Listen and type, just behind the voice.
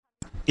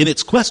In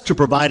its quest to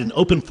provide an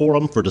open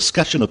forum for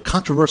discussion of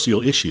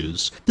controversial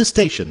issues, this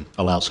station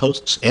allows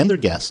hosts and their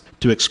guests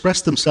to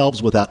express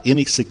themselves without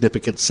any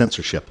significant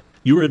censorship.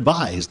 You are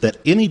advised that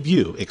any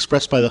view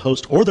expressed by the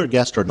host or their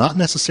guest are not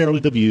necessarily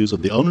the views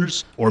of the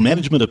owners or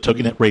management of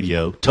TogiNet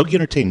Radio, Togi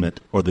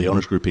Entertainment, or the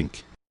Owners Group,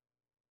 Inc.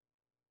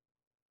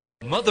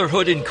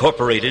 Motherhood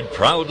Incorporated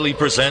proudly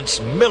presents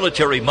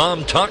Military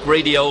Mom Talk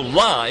Radio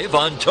live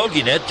on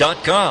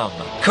TogiNet.com.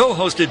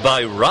 Co-hosted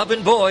by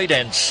Robin Boyd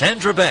and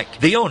Sandra Beck,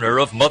 the owner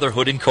of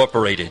Motherhood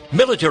Incorporated.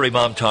 Military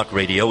Mom Talk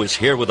Radio is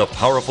here with a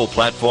powerful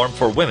platform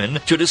for women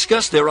to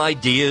discuss their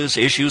ideas,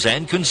 issues,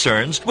 and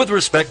concerns with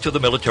respect to the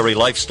military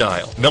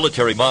lifestyle.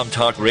 Military Mom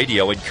Talk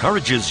Radio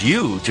encourages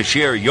you to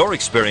share your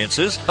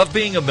experiences of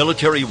being a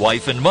military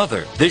wife and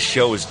mother. This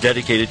show is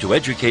dedicated to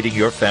educating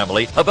your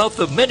family about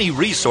the many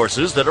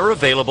resources that are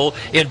available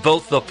in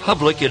both the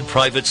public and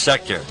private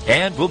sector,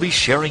 and we'll be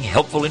sharing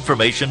helpful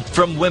information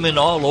from women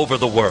all over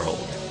the world.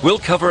 We'll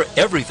cover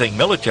everything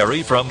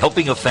military, from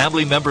helping a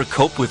family member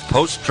cope with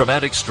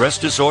post-traumatic stress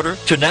disorder,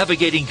 to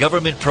navigating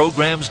government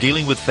programs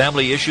dealing with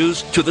family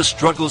issues, to the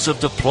struggles of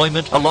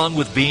deployment, along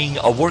with being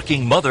a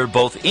working mother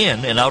both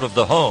in and out of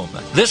the home.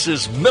 This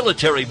is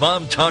Military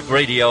Mom Talk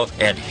Radio,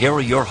 and here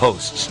are your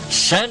hosts,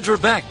 Sandra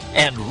Beck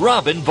and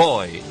Robin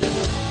Boyd.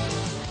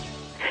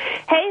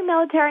 Hey,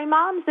 Military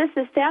Moms, this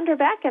is Sandra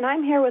Beck, and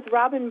I'm here with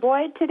Robin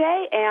Boyd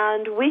today,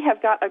 and we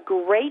have got a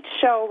great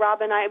show.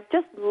 Robin, I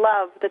just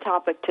love the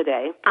topic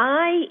today.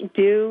 I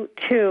do,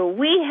 too.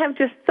 We have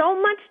just so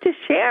much to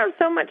share,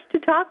 so much to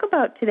talk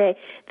about today.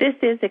 This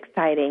is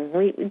exciting.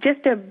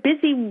 Just a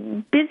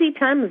busy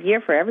time of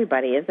year for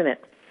everybody, isn't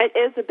it? It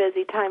is a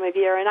busy time of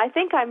year, and I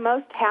think I'm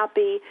most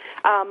happy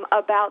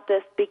about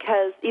this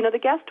because, you know, the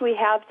guest we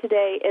have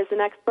today is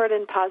an expert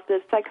in positive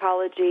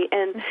psychology,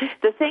 and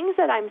the things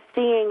that I'm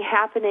seeing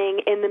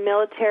happening in the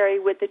military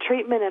with the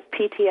treatment of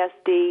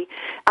PTSD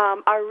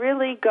are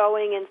really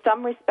going, in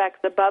some respects,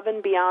 above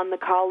and beyond the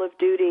call of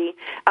duty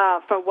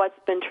for what's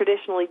been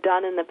traditionally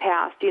done in the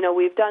past. You know,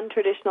 we've done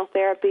traditional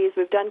therapies,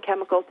 we've done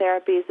chemical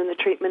therapies in the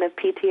treatment of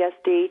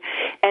PTSD,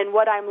 and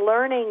what I'm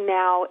learning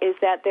now is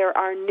that there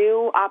are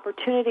new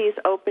opportunities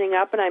opening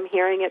up, and I'm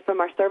hearing it from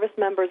our service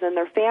members and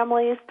their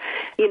families,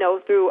 you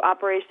know, through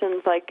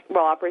operations like,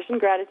 well, Operation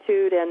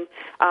Gratitude and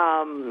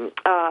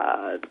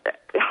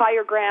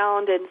Higher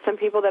Ground, and some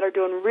people that are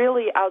doing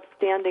really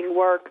outstanding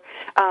work.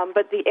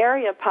 But the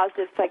area of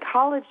positive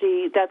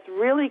psychology that's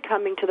really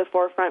coming to the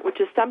forefront, which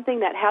is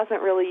something that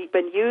hasn't really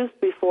been used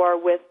before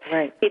with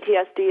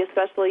PTSD,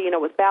 especially, you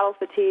know, with battle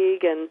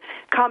fatigue and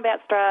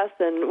combat stress,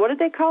 and what did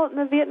they call it in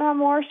the Vietnam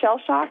War?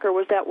 Shell shock, or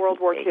was that World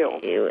War II?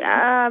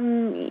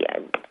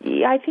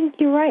 I think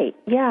you're right.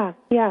 Yeah,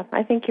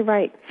 I think you're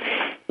right.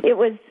 It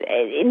was,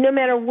 no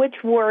matter which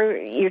war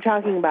you're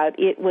talking about,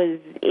 it was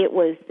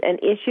an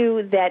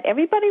issue that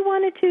everybody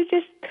wanted to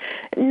just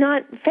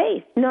not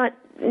face, not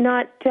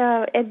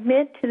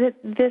admit that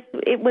this,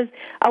 it was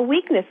a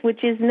weakness,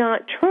 which is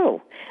not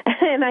true.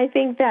 And I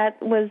think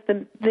that was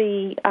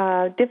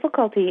the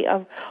difficulty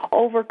of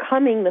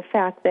overcoming the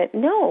fact that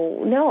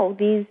no,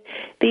 these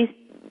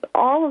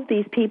all of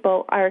these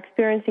people are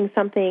experiencing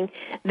something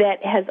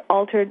that has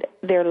altered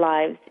their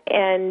lives,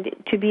 and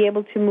to be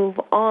able to move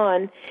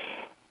on,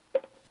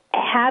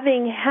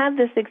 having had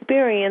this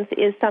experience,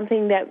 is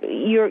something that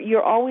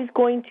you're always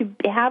going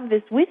to have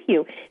this with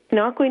you. It's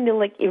not going to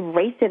like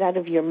erase it out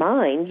of your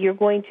mind. You're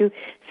going to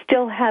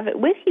still have it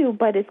with you,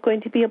 but it's going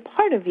to be a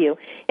part of you.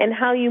 And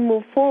how you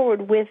move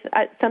forward with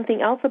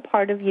something else a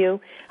part of you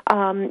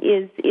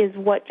is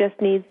what just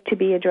needs to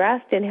be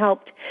addressed and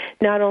helped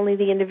not only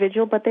the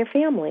individual but their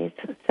families.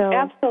 So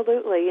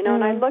absolutely, you know,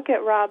 and I look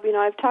at Rob. You know,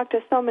 I've talked to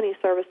so many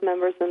service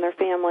members and their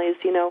families.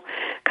 You know,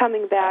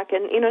 coming back,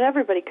 and you know,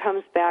 everybody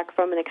comes back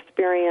from an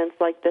experience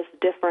like this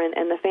different,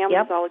 and the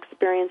families all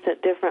experience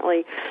it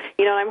differently.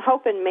 You know, and I'm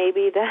hoping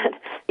maybe that,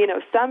 you know,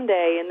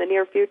 someday in the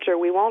near future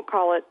we won't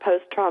call it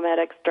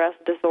post-traumatic stress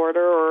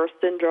disorder or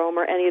syndrome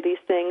or any of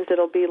these things.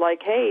 It'll be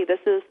like, hey, this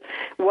is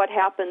what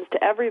happens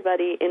to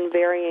everybody in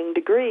varying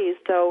degrees.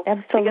 So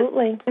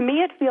absolutely, to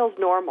me it feels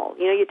normal.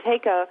 You know, you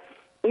take a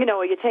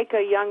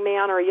young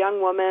man or a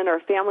young woman or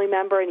a family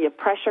member and you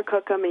pressure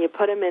cook them and you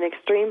put them in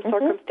extreme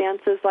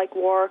circumstances like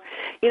war.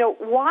 You know,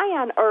 why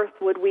on earth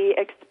would we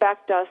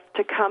expect us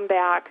to come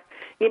back?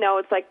 You know,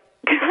 it's like,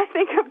 I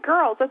think of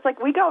girls. It's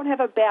like we don't have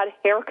a bad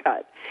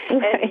haircut.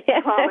 And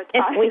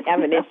we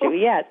have an issue,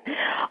 yes.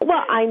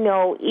 Well, I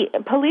know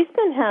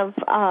policemen have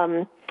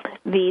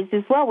these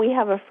as well. We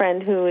have a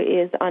friend who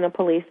is on a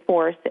police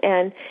force,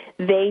 and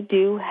they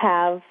do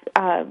have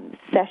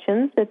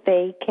sessions that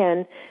they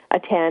can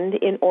attend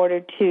in order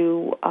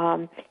to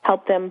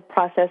help them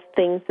process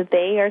things that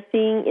they are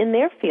seeing in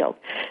their field.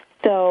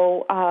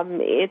 So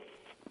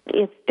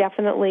it's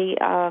definitely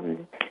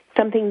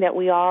something that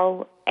we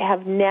all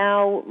have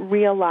now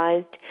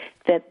realized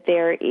that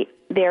there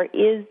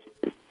is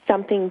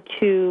something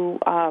to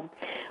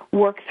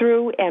work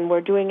through, and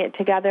we're doing it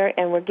together,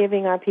 and we're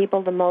giving our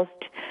people the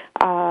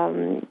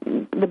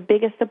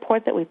biggest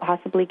support that we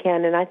possibly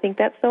can, and I think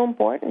that's so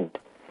important.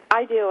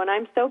 I do, and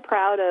I'm so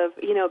proud of,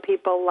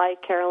 people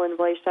like Carolyn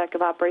Vlachek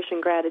of Operation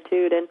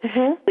Gratitude and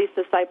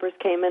Lisa Cypers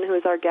Kamen, who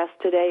is our guest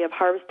today, of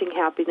Harvesting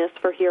Happiness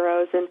for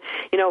Heroes, and,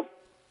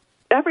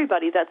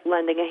 everybody that's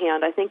lending a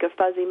hand. I think of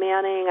Fuzzy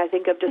Manning. I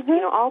think of just,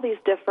 all these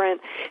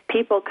different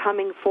people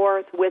coming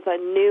forth with a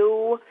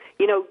new,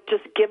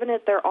 just giving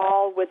it their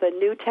all with a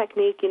new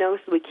technique, so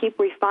we keep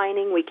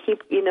refining. We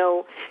keep,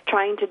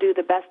 trying to do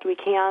the best we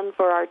can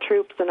for our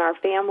troops and our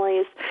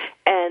families.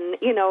 And,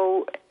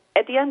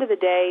 at the end of the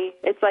day,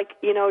 it's like,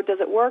 does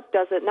it work?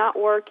 Does it not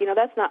work?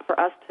 That's not for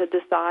us to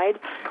decide.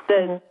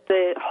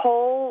 The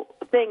whole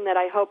thing that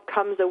I hope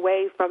comes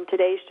away from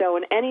today's show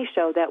and any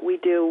show that we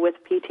do with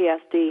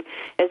PTSD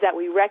is that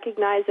we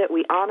recognize it,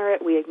 we honor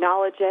it, we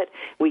acknowledge it,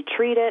 we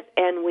treat it,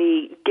 and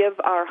we give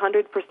our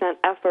 100%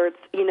 efforts,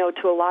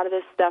 to a lot of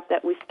this stuff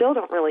that we still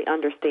don't really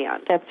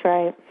understand. That's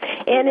right.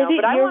 And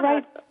you're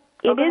right.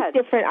 It is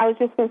different. I was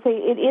just going to say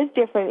it is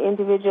different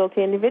individual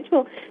to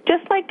individual.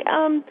 Just like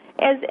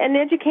as an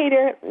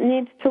educator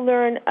needs to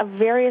learn a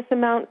various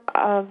amount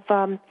of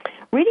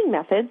reading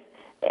methods,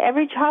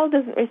 every child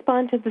doesn't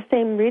respond to the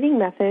same reading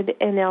method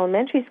in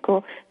elementary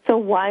school, so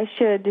why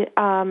should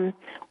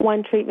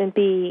one treatment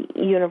be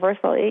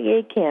universal?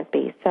 It can't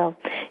be. So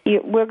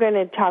we're going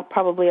to talk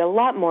probably a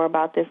lot more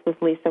about this with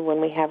Lisa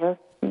when we have her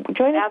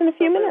join us in a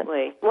few minutes.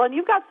 Well, and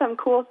you've got some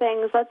cool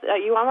things. I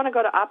want to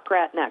go to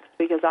OpGrat next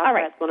because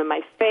OpGrat's one of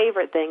my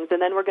favorite things,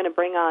 and then we're going to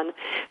bring on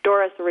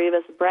Doris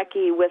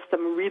Rivas-Brecky with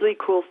some really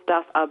cool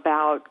stuff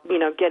about,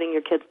 getting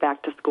your kids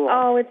back to school.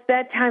 Oh, it's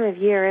that time of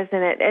year,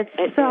 isn't it?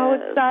 It's so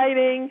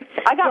exciting.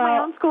 I got my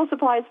own school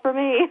supplies for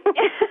me.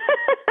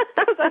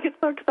 I get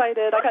so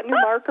excited. I got new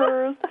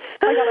markers.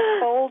 I got a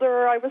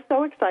folder. I was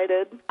so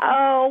excited.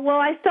 Oh, well,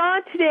 I saw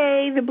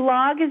today the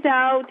blog is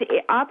out.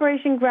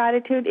 Operation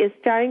Gratitude is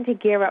starting to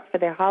gear up for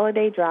their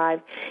holiday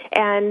drive,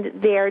 and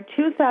their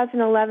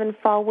 2011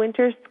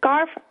 Fall-Winter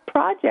Scarf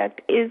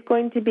project is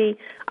going to be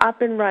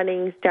up and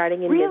running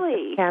starting in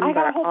mid-September. I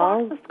got a whole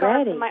box of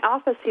scarves in my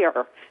office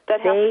here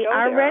that have to go They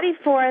are ready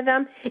for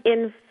them.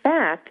 In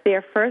fact,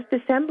 their first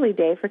assembly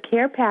day for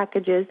care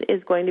packages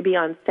is going to be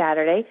on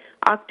Saturday,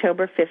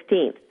 October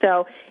 15th.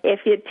 So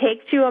if it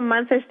takes you a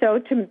month or so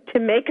to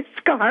make a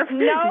scarf,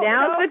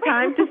 now's the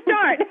time to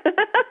start.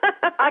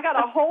 I got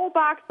a whole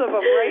box of them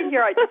right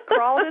here. I just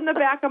crawled in the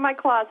back of my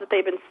closet.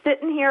 They've been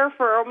sitting here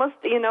for almost,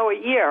 a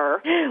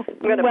year. I'm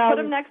going to put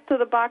them next to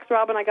the box,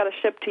 Robin, I got to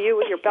ship to you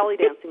with your belly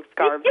dancing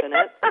scarves in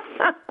it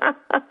and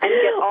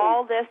get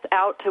all this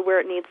out to where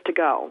it needs to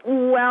go.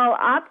 Well,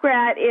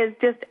 OpGrat is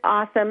just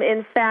awesome.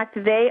 In fact,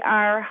 they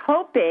are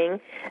hoping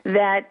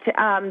that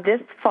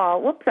this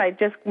fall, I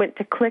just went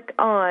to click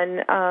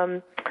on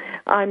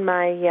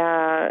my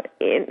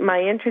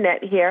my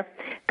internet here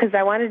because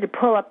I wanted to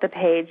pull up the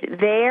page.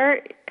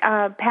 Their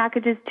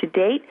packages to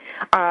date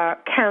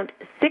count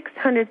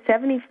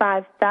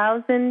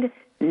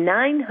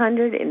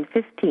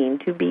 675,915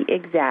 to be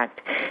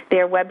exact.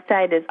 Their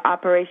website is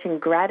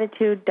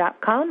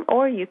operationgratitude.com,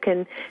 or you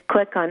can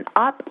click on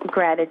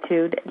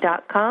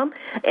opgratitude.com.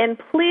 And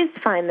please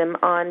find them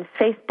on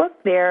Facebook.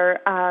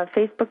 Their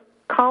Facebook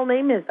call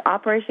name is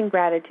Operation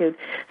Gratitude.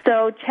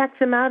 So check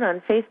them out on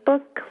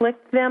Facebook, click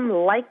them,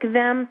 like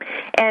them,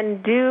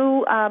 and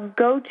do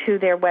go to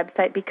their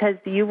website because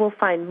you will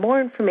find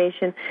more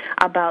information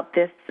about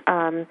this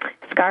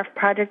scarf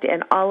project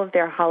and all of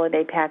their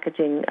holiday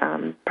packaging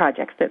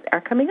projects that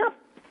are coming up.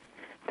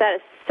 That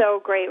is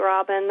so great,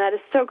 Robin. That is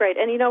so great.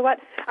 And you know what?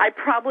 I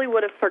probably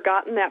would have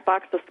forgotten that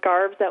box of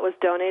scarves that was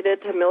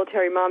donated to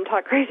Military Mom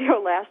Talk Radio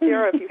last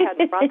year if you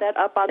hadn't brought that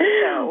up on the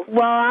show.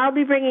 Well, I'll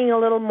be bringing a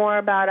little more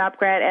about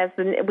OpGrat as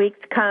the weeks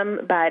come,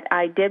 but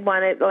I did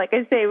want to, like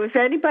I say, if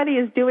anybody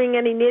is doing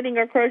any knitting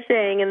or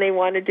crocheting and they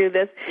want to do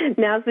this,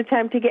 now's the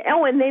time to get,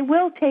 and they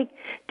will take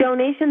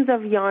donations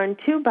of yarn,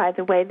 too, by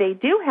the way. They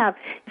do have,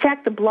 in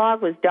fact, the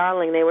blog was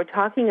darling. They were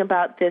talking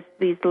about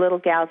these little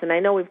gals, and I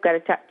know we've got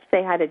to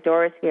say hi to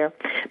Doris here,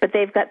 but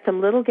they've got some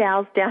little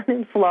gals down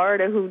in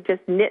Florida who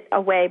just knit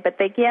away, but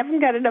they haven't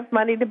got enough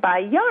money to buy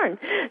yarn.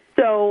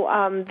 So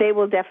they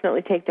will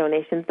definitely take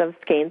donations of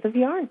skeins of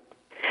yarn.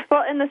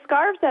 Well, and the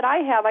scarves that I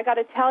have, I got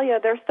to tell you,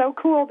 they're so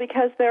cool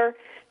because they're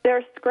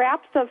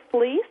scraps of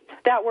fleece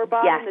that were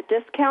bought in the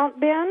discount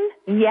bin.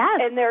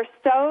 Yes. And they're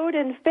sewed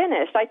and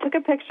finished. I took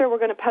a picture. We're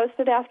going to post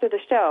it after the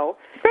show.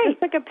 Great.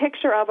 Just took a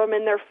picture of them,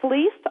 and they're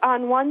fleeced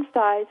on one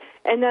side,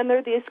 and then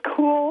they're these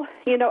cool,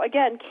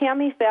 again,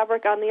 cami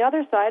fabric on the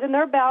other side, and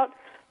they're about,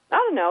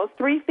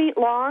 3 feet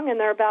long, and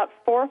they're about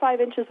 4 or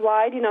 5 inches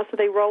wide, so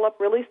they roll up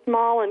really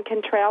small and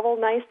can travel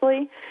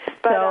nicely.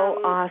 But,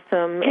 so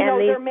awesome.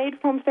 And they're made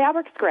from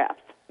fabric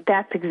scraps.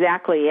 That's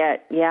exactly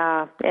it,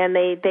 yeah. And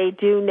they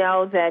do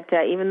know that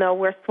even though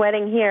we're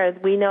sweating here,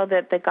 we know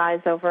that the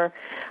guys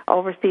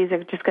overseas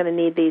are just going to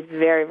need these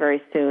very,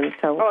 very soon.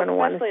 So we're going to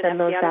want to send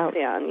those out.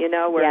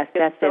 Where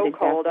it's so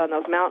cold on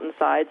those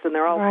mountainsides, and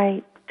they're all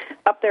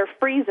up there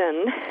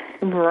freezing.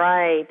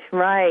 Right.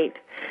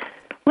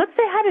 Let's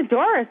say hi to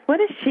Doris. What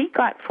has she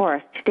got for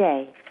us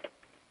today?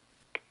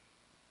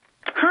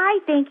 Hi,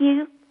 thank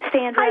you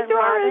Sandra Hi, and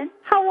Doris. Robin.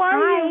 How are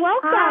Hi. you?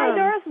 Welcome. Hi.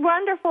 Doris.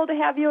 Wonderful to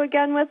have you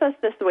again with us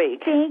this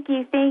week. Thank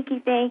you.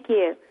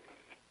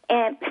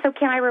 And so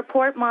can I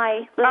report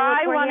my little I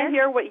report want to here?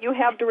 hear what you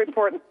have to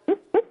report.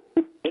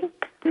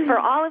 For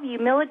all of you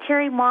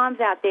military moms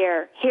out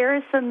there, here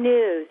is some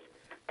news.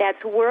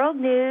 That's world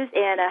news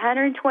in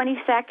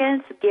 120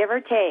 seconds, give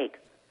or take.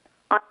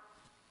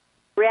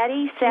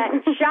 Ready, set,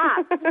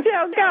 shot. Go.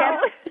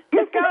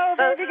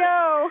 There you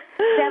go.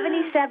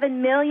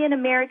 77 million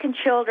American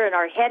children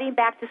are heading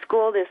back to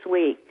school this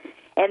week.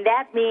 And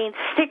that means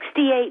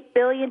 $68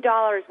 billion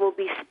will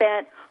be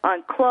spent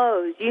on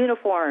clothes,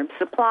 uniforms,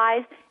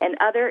 supplies, and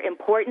other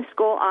important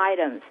school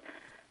items.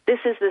 This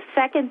is the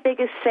second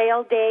biggest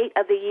sale date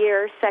of the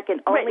year,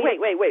 second only...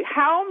 Wait.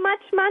 How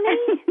much money?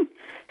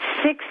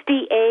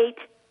 $68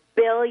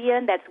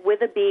 billion, that's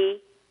with a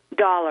B,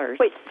 dollars.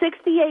 Wait,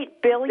 $68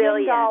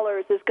 billion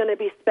is going to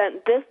be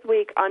spent this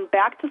week on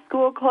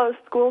back-to-school clothes,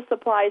 school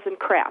supplies, and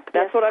crap.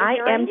 That's what I'm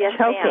hearing? I am Yes,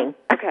 choking. ma'am.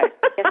 Okay.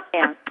 Yes,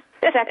 ma'am.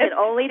 Second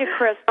only to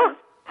Christmas.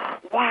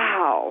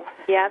 Wow.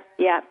 Yep.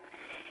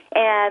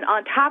 And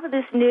on top of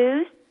this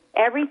news,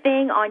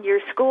 everything on your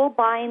school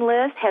buying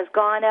list has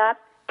gone up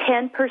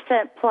 10%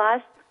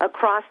 plus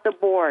across the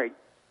board.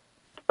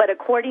 But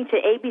according to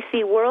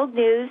ABC World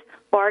News,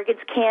 bargains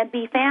can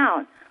be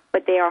found,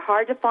 but they are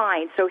hard to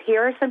find. So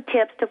here are some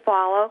tips to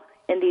follow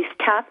in these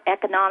tough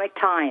economic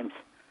times.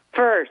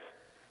 First,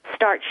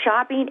 start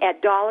shopping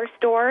at dollar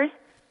stores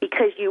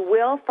because you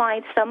will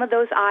find some of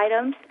those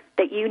items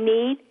that you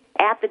need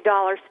at the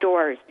dollar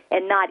stores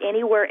and not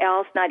anywhere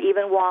else, not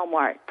even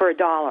Walmart, for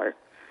 $1.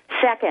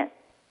 Second,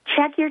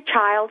 check your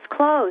child's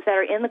clothes that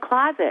are in the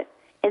closet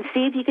and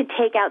see if you can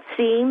take out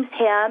seams,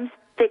 hems,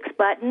 fix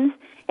buttons,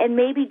 and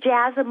maybe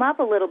jazz them up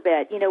a little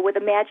bit, with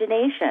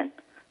imagination.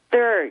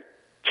 Third,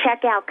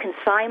 check out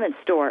consignment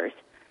stores.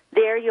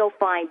 There you'll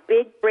find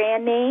big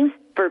brand names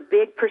for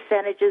big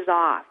percentages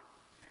off.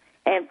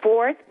 And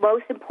fourth,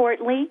 most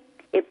importantly,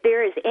 if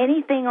there is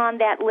anything on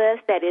that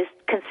list that is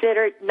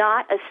considered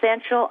not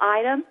essential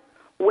item,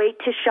 wait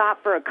to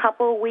shop for a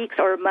couple of weeks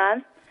or a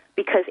month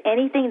because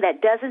anything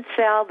that doesn't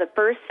sell the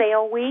first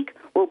sale week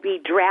will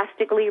be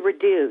drastically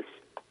reduced.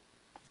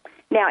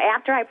 Now,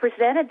 after I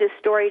presented this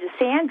story to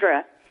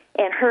Sandra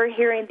and her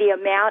hearing the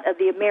amount of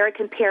the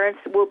American parents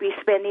will be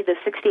spending the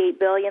 $68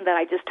 billion that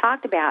I just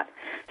talked about,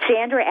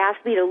 Sandra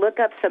asked me to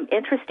look up some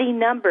interesting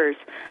numbers,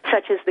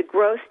 such as the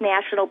gross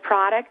national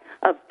product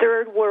of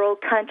third world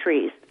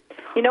countries.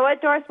 You know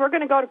what, Doris? We're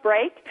going to go to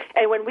break,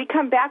 and when we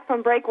come back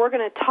from break, we're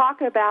going to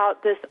talk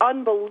about this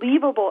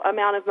unbelievable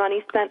amount of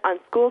money spent on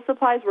school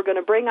supplies. We're going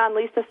to bring on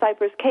Lisa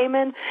Cypers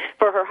Kamen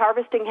for her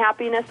Harvesting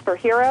Happiness for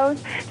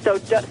Heroes. So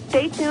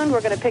stay tuned.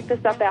 We're going to pick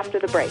this up after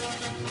the break.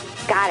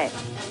 Got it.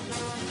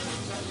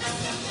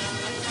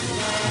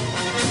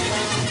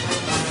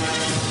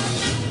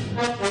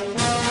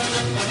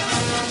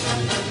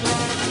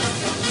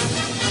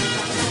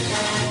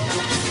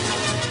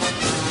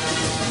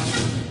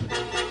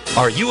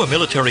 Are you a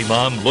military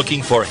mom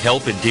looking for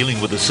help in dealing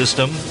with the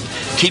system?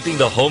 Keeping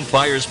the home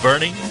fires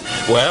burning?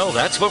 Well,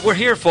 that's what we're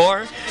here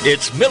for.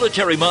 It's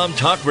Military Mom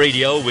Talk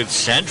Radio with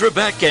Sandra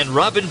Beck and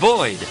Robin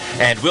Boyd.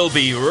 And we'll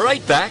be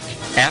right back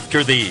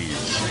after these.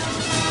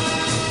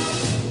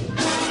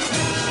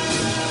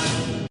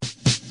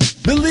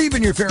 Believe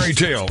in your fairy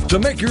tale to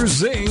make your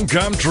zing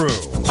come true.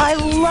 I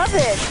love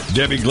it.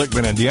 Debbie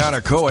Glickman and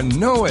Deanna Cohen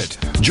know it.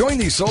 Join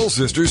these soul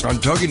sisters on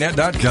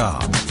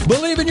TogiNet.com.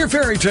 Believe in your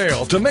fairy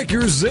tale to make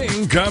your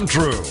zing come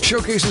true.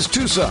 Showcases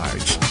two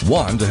sides.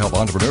 One, to help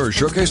entrepreneurs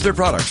showcase their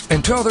products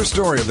and tell their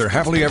story of their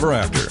happily ever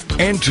after.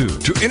 And two,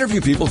 to interview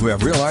people who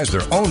have realized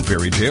their own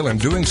fairy tale and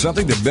doing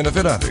something to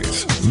benefit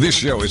others. This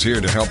show is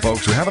here to help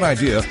folks who have an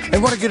idea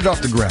and want to get it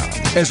off the ground,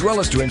 as well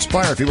as to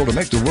inspire people to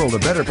make the world a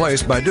better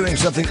place by doing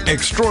something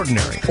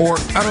extraordinary or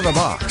out of the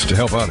box to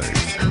help others.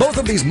 Both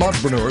of these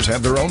entrepreneurs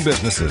have their own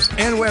businesses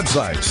and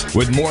websites.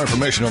 With more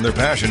information on their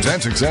passions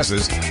and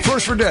successes,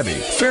 first for Debbie,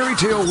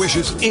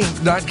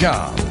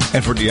 fairytalewishesinc.com,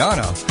 and for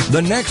Deanna,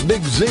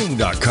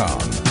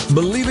 thenextbigzing.com.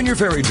 Believe in your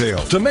fairy tale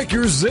to make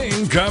your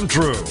zing come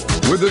true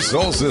with the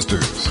Soul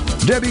Sisters,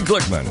 Debbie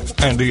Glickman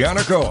and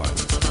Deanna Cohen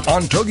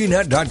on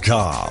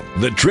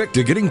TogiNet.com. The trick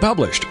to getting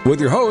published with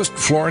your host,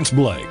 Florence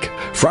Blake.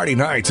 Friday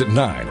nights at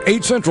 9,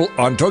 8 Central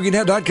on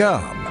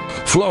TogiNet.com.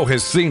 Flo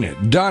has seen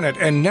it, done it,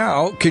 and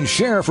now can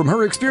share from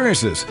her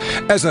experiences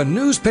as a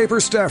newspaper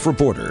staff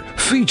reporter,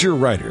 feature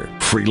writer,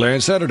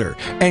 freelance editor,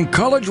 and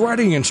college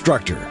writing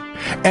instructor.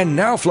 And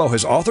now Flo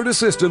has authored a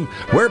system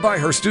whereby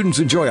her students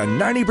enjoy a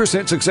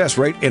 90% success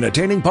rate in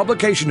attaining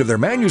publication of their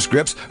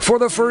manuscripts for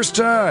the first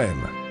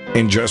time.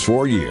 In just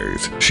 4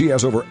 years, she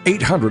has over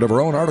 800 of her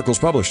own articles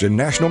published in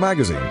national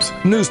magazines,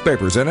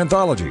 newspapers, and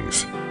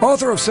anthologies.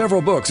 Author of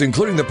several books,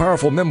 including the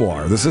powerful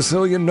memoir, The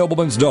Sicilian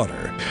Nobleman's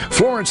Daughter,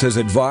 Florence has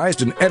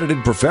advised and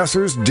edited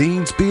professors,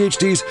 deans,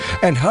 PhDs,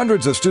 and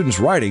hundreds of students'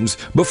 writings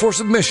before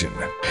submission.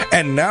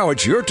 And now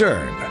it's your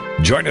turn.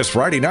 Join us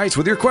Friday nights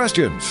with your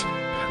questions.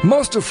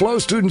 Most of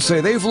Flo's students say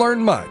they've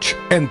learned much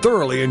and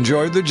thoroughly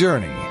enjoyed the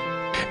journey.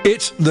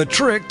 It's The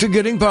Trick to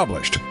Getting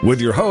Published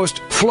with your host,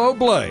 Flo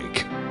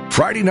Blake.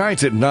 Friday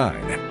nights at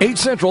 9, 8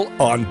 Central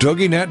on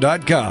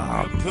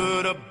TogiNet.com.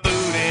 Put a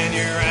boot in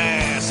your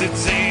ass,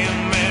 it's the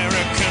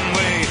American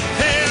way.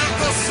 Hey,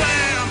 Uncle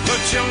Sam,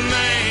 put your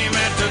name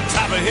at the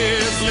top of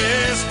his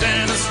list,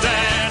 and the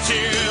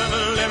Statue of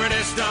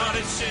Liberty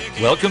started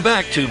shaking. Welcome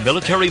back to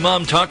Military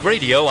Mom Talk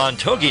Radio on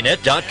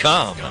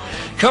TogiNet.com.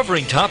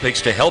 Covering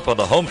topics to help on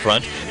the home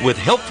front with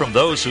help from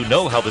those who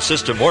know how the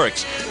system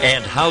works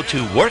and how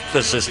to work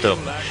the system.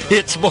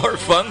 It's more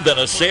fun than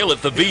a sale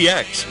at the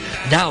BX.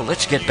 Now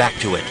let's get back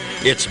to it.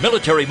 It's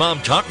Military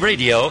Mom Talk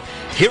Radio.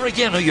 Here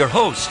again are your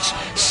hosts,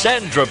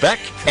 Sandra Beck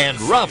and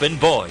Robin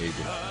Boyd.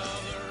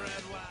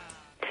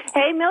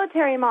 Hey,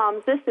 military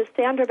moms, this is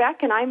Sandra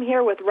Beck, and I'm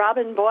here with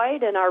Robin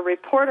Boyd and our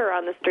reporter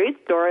on the streets,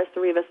 Doris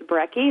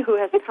Rivas-Brecky, who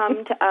has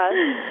come to us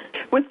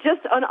with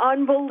just an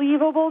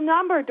unbelievable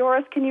number.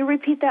 Doris, can you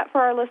repeat that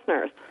for our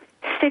listeners?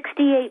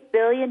 $68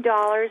 billion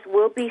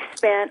will be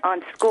spent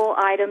on school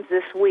items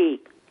this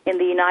week in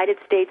the United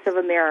States of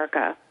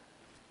America.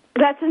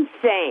 That's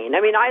insane.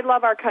 I mean, I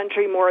love our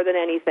country more than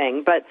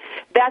anything, but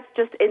that's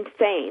just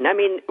insane. I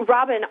mean,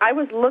 Robin, I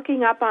was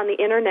looking up on the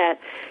Internet,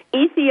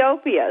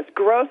 Ethiopia's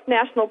gross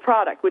national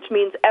product, which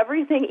means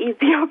everything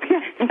Ethiopia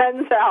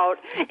sends out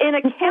in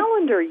a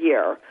calendar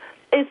year,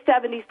 is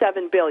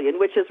 $77 billion,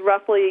 which is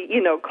roughly,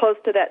 close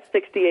to that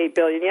 $68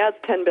 billion. Yeah,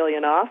 it's $10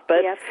 billion off,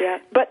 but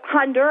but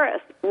Honduras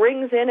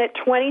rings in at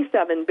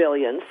 $27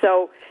 billion,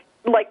 so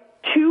like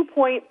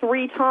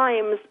 2.3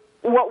 times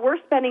what we're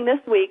spending this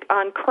week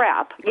on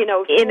crap, in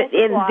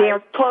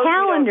their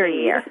calendar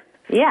year.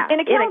 Yeah,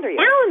 in a calendar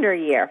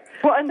year.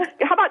 Well, and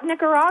how about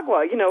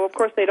Nicaragua? Of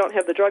course they don't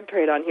have the drug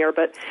trade on here,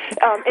 but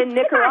in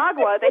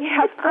Nicaragua they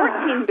have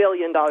 $14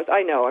 billion.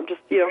 I know. I'm just,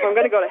 if I'm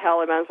going to go to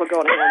hell, I might as well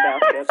go in a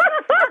handbasket.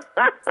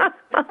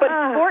 But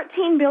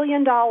 $14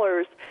 billion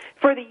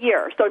for the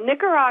year. So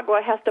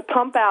Nicaragua has to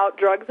pump out,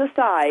 drugs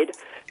aside,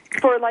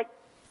 for like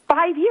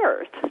 5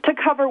 years to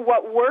cover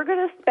what we're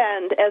going to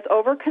spend as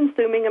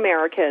over-consuming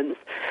Americans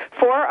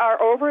for our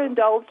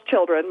overindulged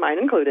children, mine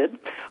included,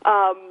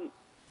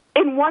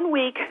 in 1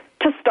 week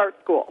to start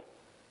school.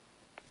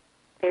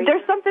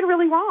 There's something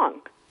really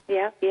wrong.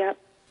 Yeah.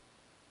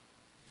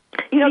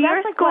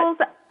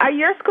 Are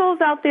your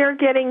schools out there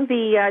getting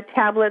the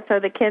tablets or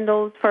the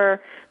Kindles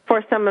for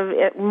some of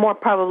it, more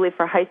probably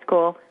for high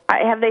school?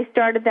 Have they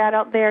started that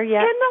out there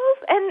yet?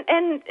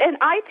 And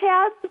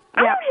iPads?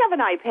 I don't have an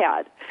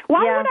iPad.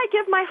 Why would I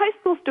give my high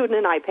school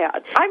student an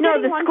iPad?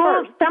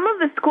 Some of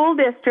the school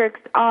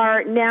districts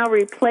are now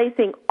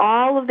replacing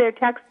all of their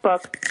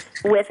textbooks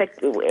with a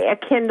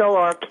Kindle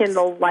or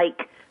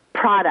Kindle-like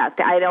product.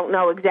 I don't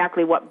know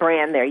exactly what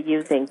brand they're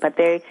using, but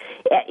they,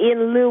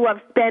 in lieu of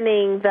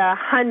spending the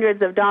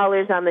hundreds of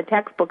dollars on the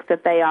textbooks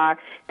that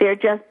they're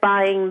just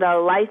buying the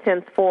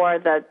license for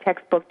the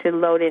textbook to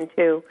load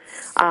into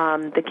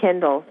the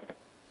Kindle.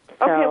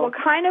 Okay, well,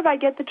 kind of I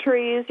get the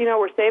trees,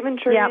 we're saving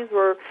trees,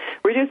 we're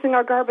reducing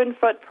our carbon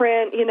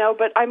footprint,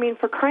 but I mean,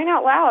 for crying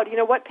out loud,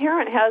 what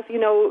parent has,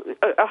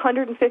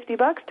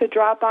 $150 to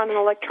drop on an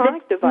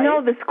electronic device?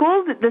 No, the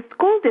school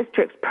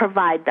districts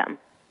provide them.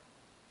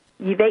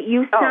 You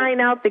sign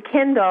out the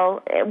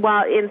Kindle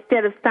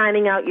instead of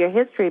signing out your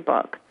history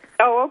book.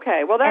 Oh,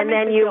 okay. Well, that and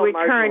then you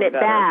return it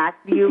back.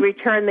 You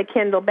return the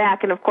Kindle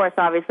back, and of course,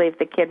 obviously, if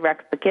the kid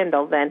wrecks the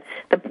Kindle, then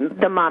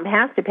the mom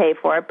has to pay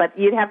for it. But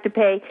you'd have to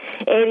pay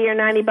 $80 or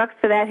 $90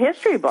 for that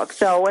history book.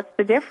 So what's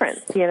the difference?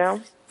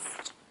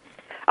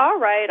 All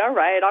right.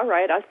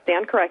 I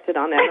stand corrected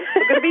on that. I'm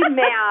still going to be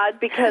mad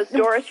because,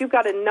 Doris, you've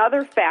got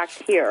another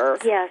fact here.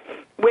 Yes.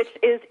 Which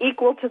is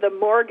equal to the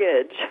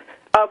mortgage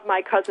of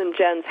my cousin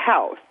Jen's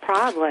house.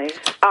 Probably.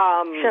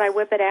 Should I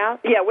whip it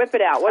out? Yeah, whip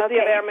it out. What does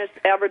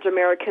the average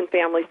American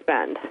family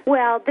spend?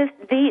 Well,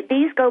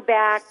 these go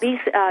back, these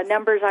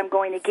numbers I'm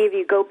going to give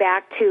you go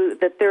back to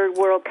the third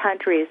world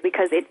countries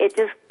because it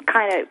just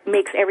kind of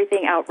makes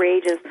everything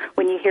outrageous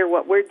when you hear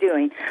what we're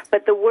doing.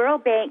 But the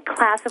World Bank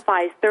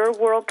classifies third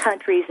world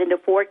countries into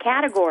 4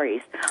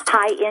 categories: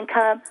 high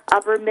income,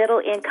 upper middle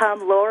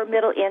income, lower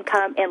middle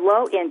income, and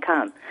low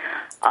income.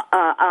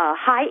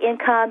 High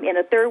income in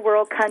a third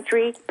world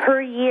country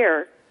per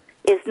year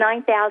is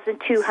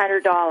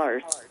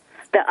 $9,200.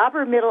 The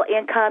upper middle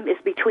income is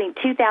between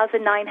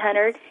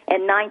 $2,900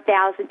 and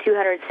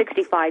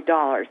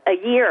 $9,265 a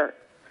year.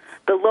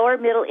 The lower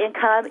middle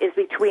income is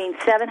between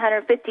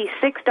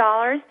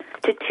 $756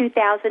 to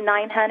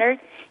 $2,900,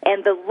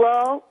 and the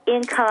low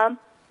income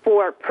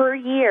for per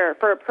year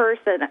for a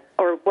person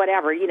or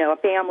whatever, a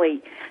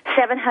family,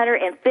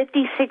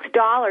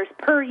 $756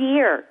 per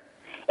year.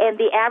 And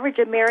the average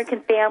American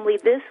family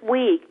this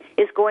week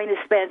is going to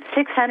spend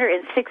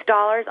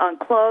 $606 on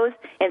clothes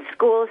and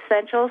school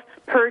essentials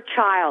per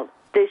child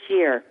this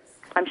year.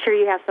 I'm sure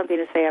you have something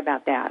to say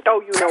about that.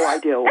 Oh, I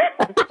do.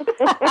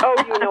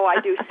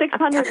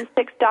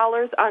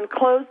 $606 on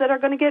clothes that are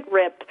going to get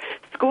ripped,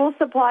 school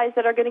supplies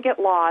that are going to get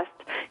lost,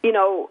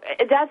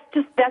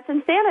 That's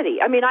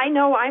insanity. I mean, I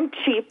know I'm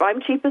cheap.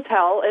 I'm cheap as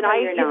hell, and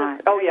you're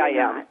not. Oh yeah, I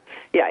am.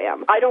 Yeah, I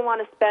am. I don't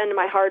want to spend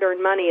my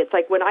hard-earned money. It's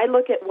like when I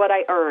look at what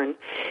I earn,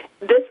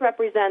 this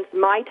represents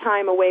my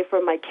time away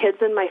from my kids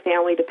and my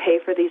family to pay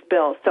for these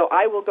bills. So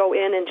I will go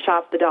in and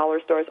shop the dollar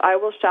stores. I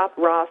will shop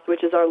Ross,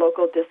 which is our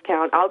local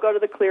discount. I'll go to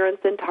the clearance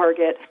in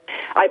Target.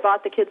 I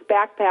bought the kids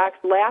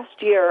backpacks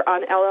last year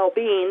on LL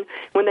Bean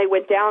when they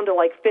went down to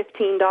like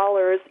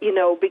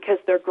 $15, because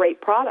they're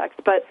great products.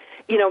 But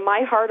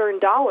my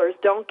hard-earned dollars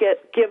don't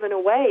get given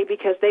away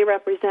because they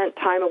represent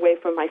time away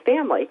from my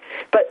family.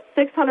 But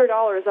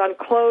 $600 on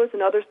clothes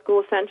and other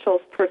school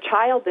essentials per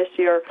child this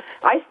year,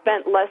 I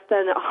spent less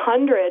than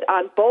 $100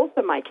 on both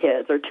of my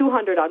kids, or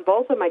 $200 on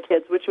both of my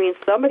kids, which means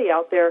somebody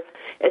out there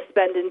is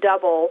spending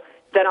double.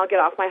 Then I'll get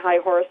off my high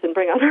horse and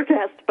bring on our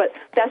guest, but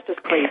that's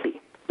just crazy.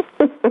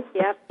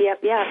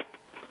 Yep.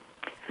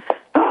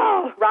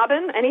 Oh,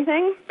 Robin,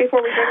 anything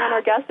before we bring on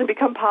our guest and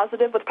become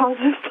positive with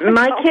positive psychology?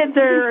 My kids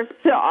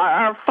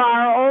are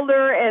far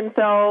older, and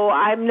so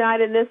I'm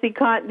not in this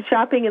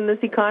shopping in this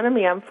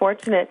economy. I'm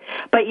fortunate,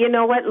 but you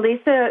know what,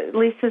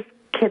 Lisa's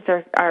kids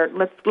are.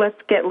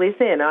 Let's get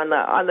Lisa in on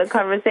the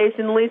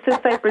conversation. Lisa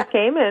Cypers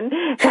Kamen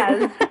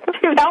has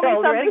two Tell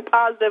children. me something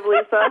positive,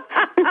 Lisa.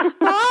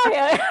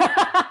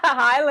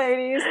 Hi,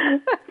 ladies.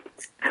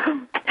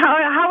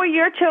 How are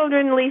your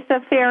children, Lisa,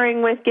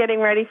 faring with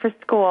getting ready for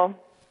school?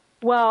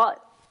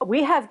 Well,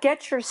 we have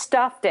Get Your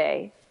Stuff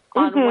Day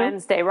on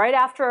Wednesday, right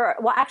after,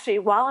 actually,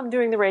 while I'm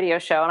doing the radio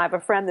show, and I have a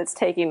friend that's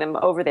taking them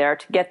over there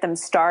to get them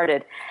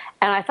started.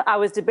 And I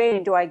was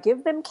debating, do I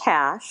give them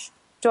cash,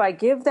 do I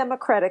give them a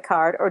credit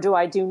card, or do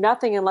I do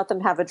nothing and let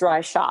them have a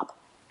dry shop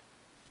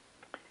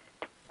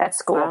at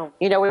school?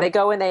 Wow. Where they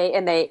go and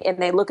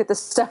they look at the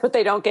stuff, but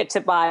they don't get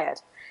to buy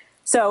it.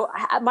 So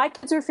my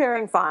kids are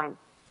faring fine.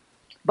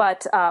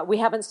 But we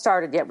haven't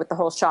started yet with the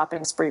whole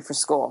shopping spree for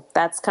school.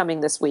 That's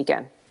coming this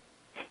weekend.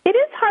 It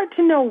is hard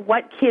to know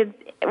what kids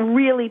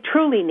really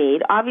truly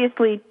need.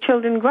 Obviously,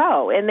 children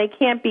grow, and they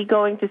can't be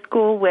going to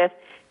school with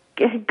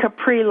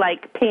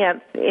capri-like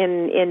pants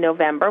in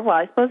November. Well,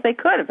 I suppose they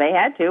could if they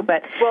had to,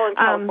 but well, in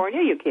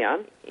California you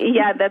can.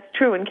 Yeah, that's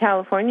true. In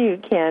California you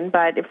can,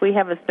 but if we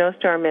have a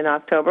snowstorm in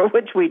October,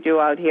 which we do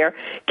out here,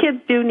 kids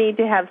do need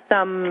to have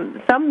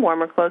some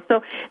warmer clothes.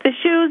 So the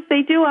shoes,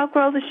 they do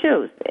outgrow the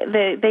shoes.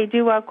 They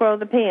do outgrow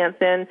the pants,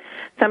 and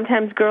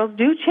sometimes girls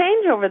do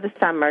change over the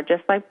summer,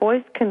 just like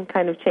boys can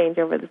kind of change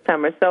over the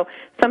summer. So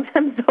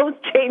sometimes those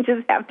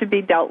changes have to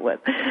be dealt with.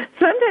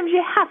 Sometimes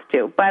you have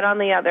to, but on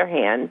the other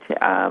hand,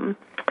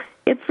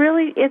 it's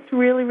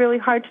really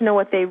hard to know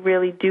what they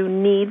really do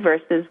need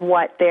versus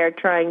what they're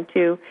trying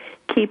to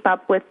keep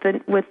up with the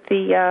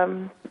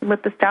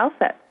style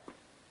set.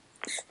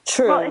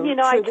 True. Well, and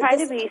I try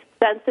to be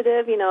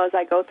sensitive, as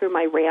I go through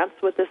my rants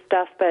with this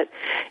stuff. But,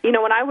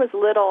 when I was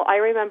little, I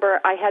remember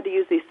I had to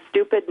use these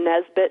stupid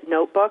Nesbitt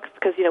notebooks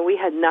because, we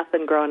had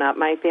nothing growing up.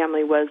 My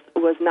family was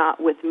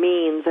not with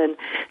means. And,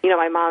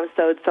 my mom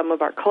sewed some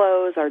of our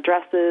clothes, our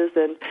dresses.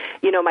 And,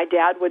 my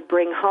dad would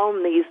bring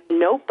home these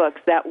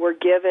notebooks that were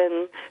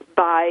given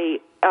by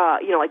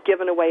like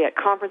given away at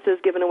conferences,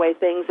 given away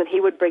things, and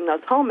he would bring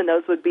those home, and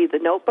those would be the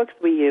notebooks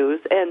we use.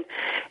 And,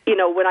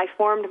 when I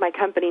formed my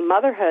company,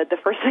 Motherhood, the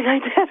first thing I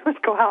did was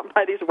go out and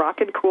buy these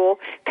rockin' cool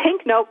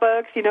pink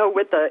notebooks,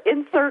 with the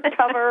insert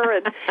cover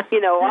and,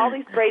 all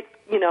these great,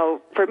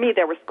 for me,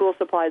 there were school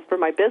supplies for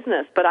my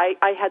business. But I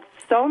had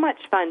so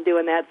much fun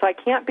doing that, so I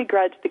can't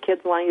begrudge the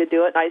kids wanting to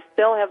do it. And I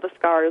still have the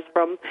scars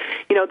from,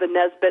 the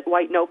Nesbitt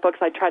white notebooks.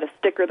 I try to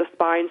sticker the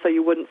spine so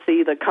you wouldn't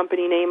see the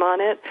company name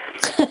on it.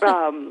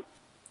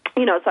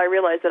 So I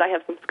realized that I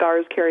have some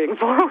scars carrying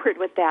forward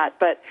with that.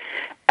 But,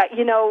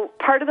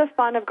 part of the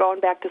fun of going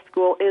back to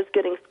school is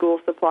getting school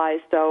supplies,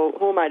 so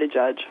who am I to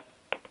judge?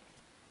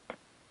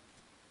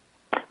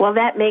 Well,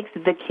 that makes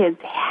the kids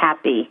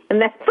happy, and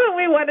that's what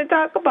we want to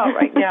talk about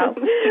right now.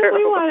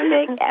 We want to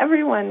make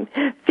everyone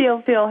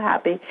feel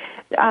happy.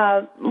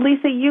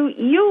 Lisa,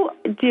 you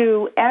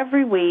do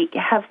every week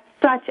have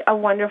such a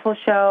wonderful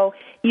show.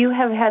 You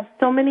have had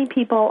so many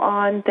people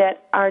on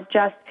that are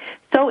just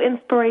so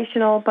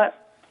inspirational, but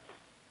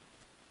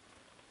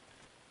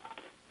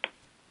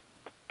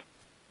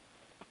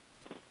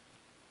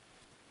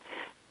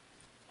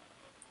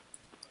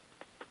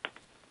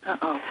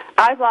Uh-oh.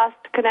 I've lost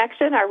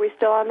connection. Are we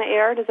still on the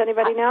air? Does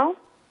anybody know?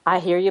 I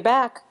hear you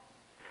back.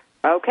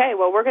 Okay,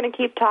 well, we're going to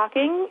keep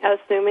talking,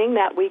 assuming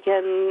that we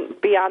can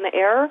be on the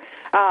air.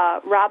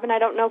 Robin, I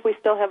don't know if we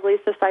still have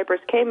Lisa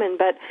Cypers Kamen,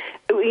 but,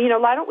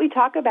 why don't we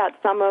talk about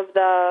some of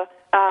the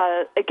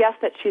guests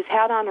that she's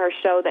had on her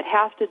show that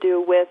have to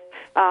do with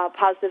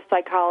positive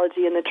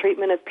psychology and the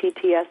treatment of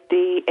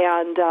PTSD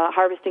and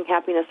harvesting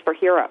happiness for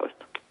heroes.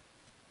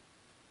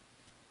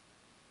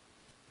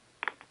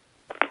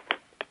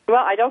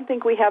 Well, I don't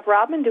think we have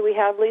Robin. Do we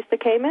have Lisa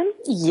Kamen?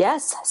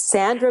 Yes,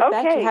 Sandra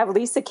Beck, you have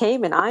Lisa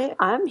Kamen.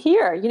 I'm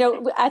here.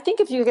 I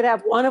think if you could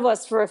have one of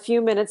us for a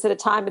few minutes at a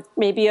time, it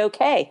may be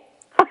okay.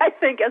 I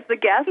think as the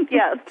guest,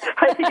 yes.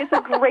 I think it's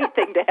a great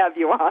thing to have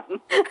you on.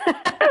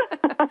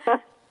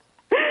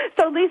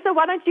 So, Lisa,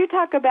 why don't you let's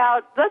talk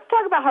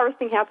about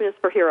Harvesting Happiness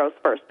for Heroes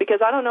first, because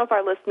I don't know if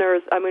our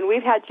listeners,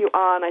 we've had you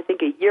on, I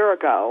think, a year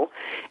ago,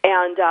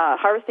 and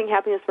Harvesting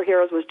Happiness for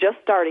Heroes was just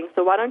starting,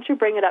 so why don't you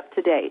bring it up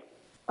to date?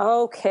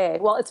 Okay.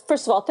 Well,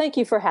 first of all, thank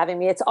you for having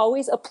me. It's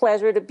always a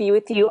pleasure to be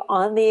with you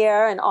on the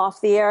air and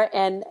off the air,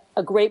 and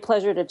a great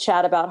pleasure to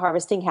chat about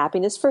Harvesting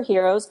Happiness for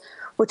Heroes,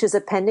 which is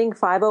a pending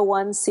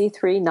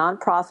 501c3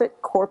 nonprofit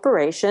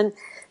corporation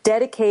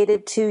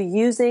dedicated to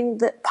using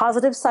the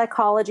positive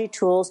psychology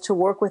tools to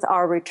work with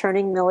our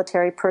returning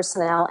military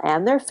personnel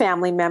and their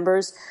family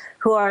members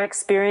who are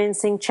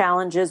experiencing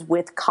challenges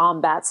with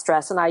combat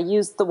stress. And I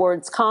use the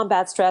words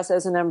combat stress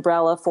as an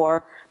umbrella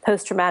for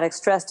post-traumatic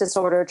stress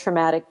disorder,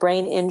 traumatic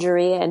brain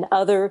injury, and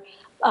other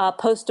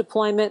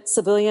post-deployment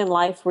civilian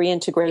life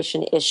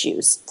reintegration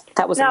issues.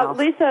 That was now,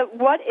 Lisa,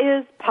 what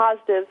is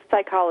positive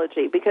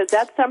psychology? Because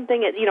that's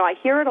something, I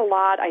hear it a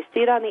lot. I see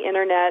it on the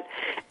internet.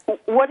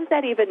 What does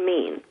that even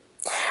mean?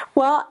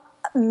 Well,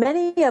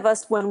 many of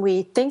us, when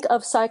we think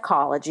of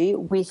psychology,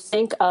 we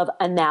think of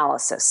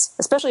analysis,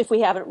 especially if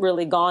we haven't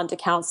really gone to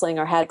counseling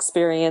or had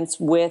experience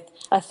with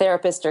a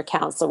therapist or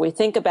counselor. We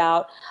think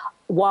about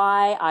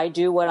why I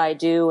do what I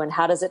do and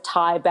how does it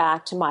tie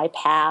back to my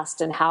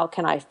past and how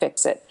can I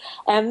fix it.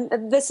 And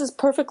this is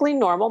perfectly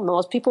normal.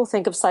 Most people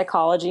think of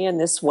psychology in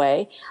this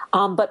way,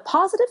 but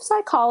positive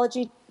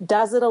psychology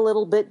does it a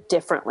little bit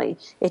differently.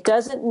 It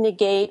doesn't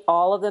negate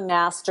all of the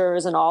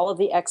masters and all of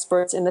the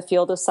experts in the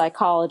field of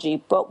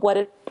psychology, but what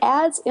it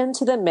adds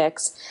into the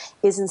mix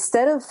is,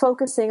 instead of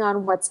focusing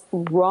on what's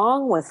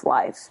wrong with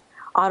life,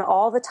 on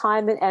all the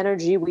time and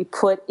energy we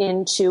put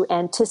into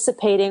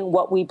anticipating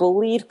what we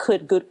believe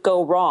could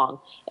go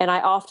wrong, and I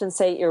often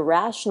say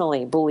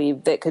irrationally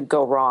believe that could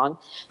go wrong,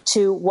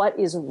 to what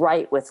is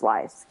right with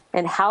life,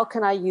 and how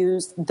can I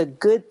use the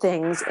good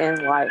things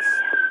in life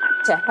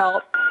to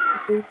help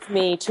move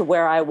me to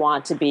where I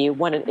want to be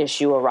when an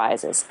issue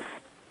arises.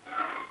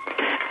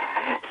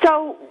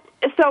 So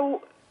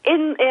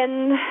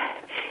in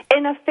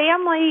a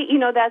family,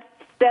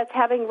 that's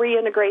having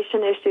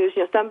reintegration issues,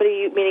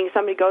 somebody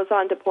goes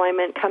on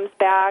deployment, comes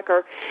back,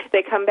 or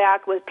they come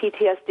back with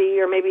PTSD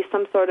or maybe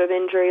some sort of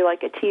injury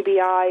like a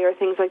TBI or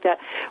things like that.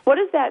 What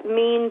does that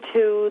mean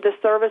to the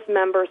service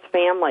member's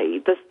family,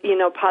 this,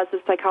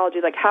 positive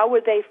psychology? Like, how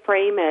would they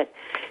frame it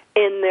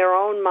in their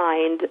own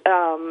mind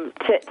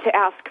to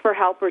ask for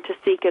help or to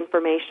seek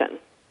information?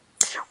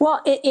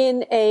 Well,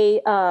 in a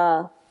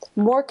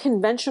more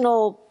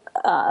conventional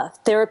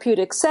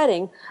therapeutic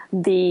setting,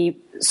 the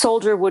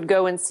soldier would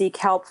go and seek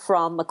help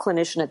from a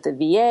clinician at the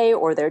VA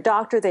or their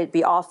doctor. They'd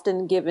be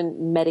often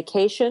given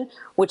medication,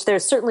 which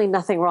there's certainly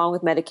nothing wrong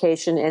with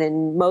medication. And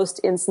in most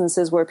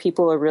instances where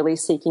people are really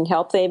seeking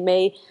help, they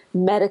may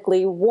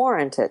medically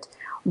warrant it.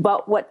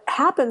 But what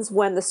happens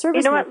when the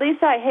service... You know what,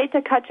 Lisa, I hate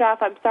to cut you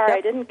off. I'm sorry,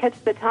 I didn't catch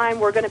the time.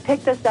 We're going to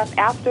pick this up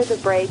after the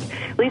break.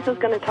 Lisa's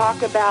going to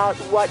talk about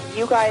what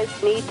you guys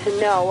need to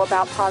know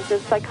about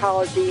positive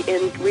psychology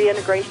in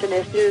reintegration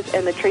issues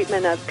and the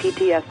treatment of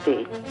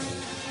PTSD.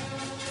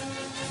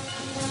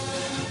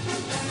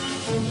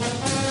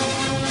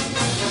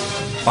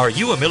 Are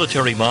you a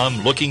military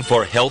mom looking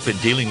for help in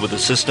dealing with the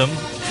system?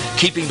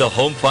 Keeping the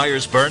home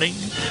fires burning?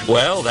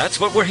 Well, that's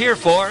what we're here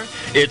for.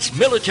 It's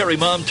Military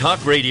Mom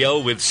Talk Radio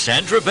with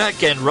Sandra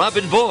Beck and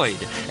Robin Boyd.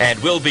 And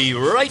we'll be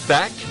right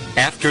back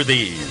after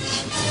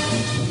these.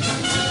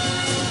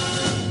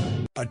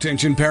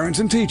 Attention parents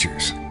and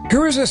teachers.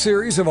 Here is a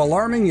series of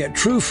alarming yet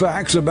true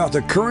facts about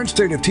the current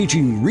state of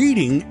teaching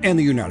reading in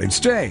the United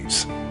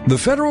States. The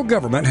federal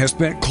government has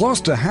spent close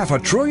to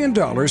 $500 billion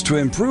to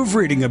improve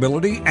reading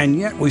ability, and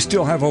yet we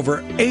still have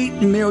over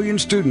 8 million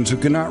students who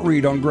cannot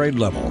read on grade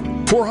level.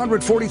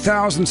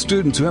 440,000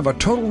 students who have a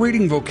total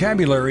reading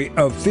vocabulary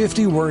of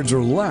 50 words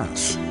or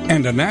less,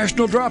 and a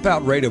national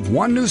dropout rate of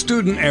 1 new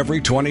student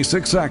every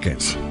 26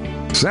 seconds.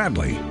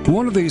 Sadly,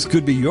 one of these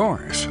could be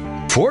yours.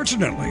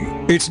 Fortunately,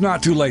 it's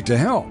not too late to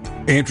help.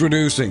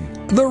 Introducing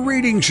The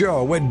Reading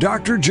Show with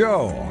Dr.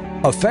 Joe,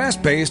 a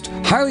fast-paced,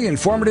 highly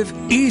informative,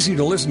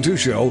 easy-to-listen-to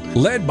show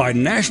led by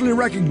nationally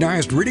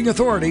recognized reading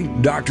authority,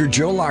 Dr.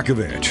 Joe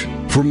Lakovich.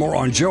 For more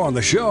on Joe on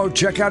the show,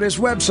 check out his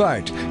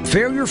website,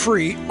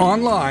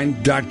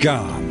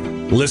 failurefreeonline.com.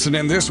 Listen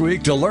in this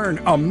week to learn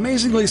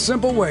amazingly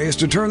simple ways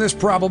to turn this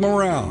problem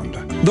around.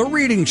 The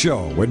Reading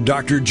Show with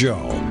Dr.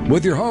 Joe,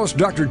 with your host,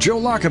 Dr. Joe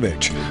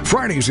Lakovich,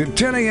 Fridays at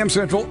 10 a.m.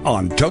 Central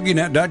on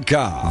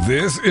TogiNet.com.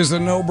 This is a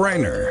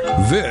no-brainer.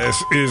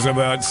 This is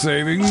about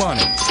saving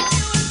money.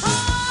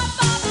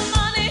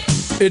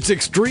 It's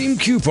extreme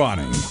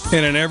couponing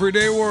in an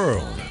everyday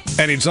world.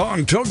 And it's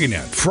on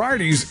TogiNet,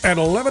 Fridays at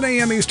 11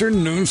 a.m.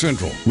 Eastern, noon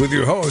Central, with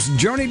your hosts,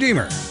 Joni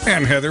Deemer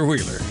and Heather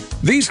Wheeler.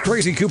 These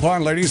crazy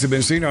coupon ladies have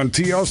been seen on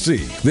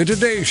TLC, The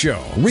Today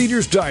Show,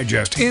 Reader's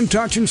Digest, In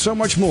Touch, and so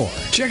much more.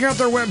 Check out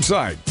their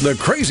website, The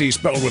Crazy,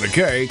 spelled with a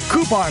K,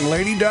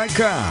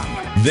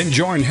 couponlady.com. Then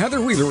join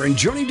Heather Wheeler and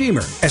Joni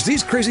Deemer as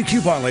these crazy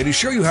coupon ladies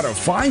show you how to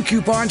find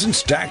coupons and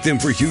stack them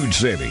for huge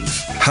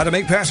savings. How to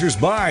make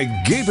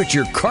passers-by gape at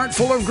your cart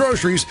full of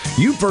groceries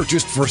you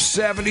purchased for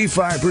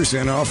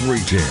 75% off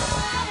retail.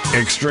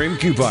 Extreme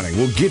Couponing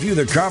will give you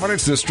the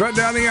confidence to strut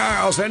down the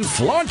aisles and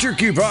flaunt your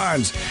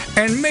coupons,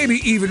 and maybe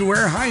even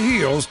wear high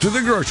heels to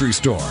the grocery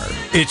store.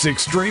 It's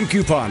Extreme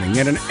Couponing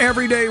in an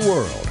everyday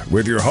world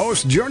with your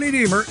hosts, Joni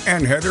Deemer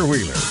and Heather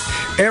Wheeler.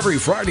 Every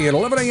Friday at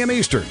 11 a.m.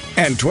 Eastern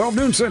and 12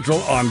 noon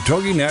Central on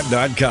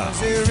TogiNet.com.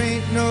 There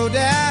ain't no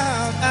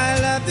doubt I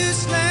love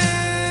this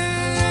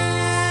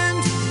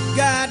land.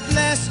 God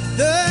bless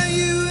the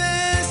USA.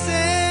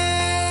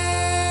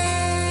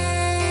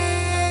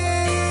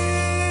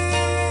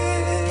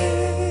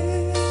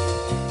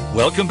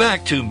 Welcome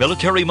back to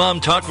Military Mom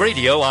Talk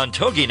Radio on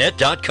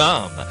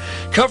TogiNet.com,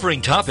 covering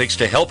topics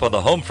to help on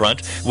the home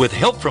front with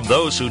help from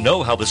those who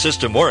know how the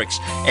system works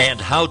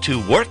and how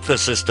to work the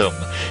system.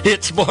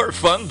 It's more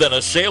fun than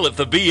a sale at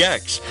the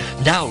BX.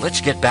 Now let's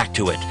get back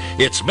to it.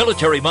 It's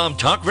Military Mom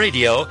Talk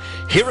Radio.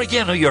 Here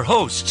again are your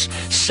hosts,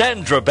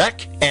 Sandra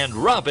Beck and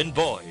Robin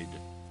Boyd.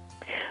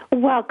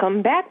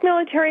 Welcome back,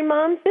 Military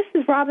Moms. This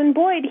is Robin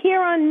Boyd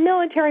here on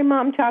Military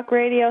Mom Talk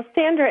Radio.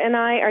 Sandra and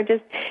I are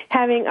just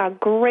having a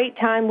great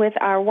time with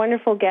our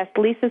wonderful guest,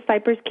 Lisa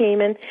Cypers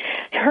Kamen.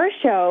 Her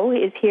show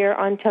is here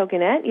on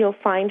TogiNet. You'll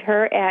find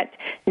her at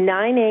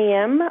 9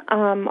 a.m.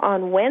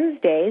 On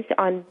Wednesdays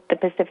on the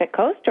Pacific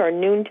Coast, or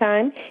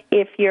noontime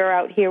if you're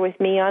out here with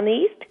me on the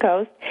East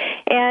Coast.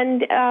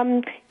 And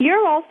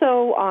you're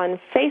also on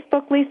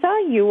Facebook,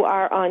 Lisa. You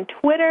are on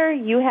Twitter.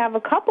 You have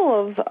a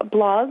couple of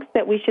blogs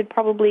that we should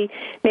probably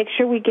make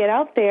sure we get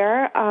out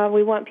there.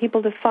 We want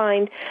people to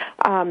find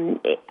the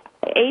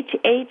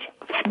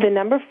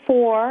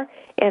 4,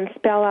 and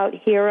spell out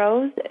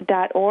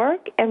heroes.org.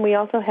 And we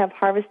also have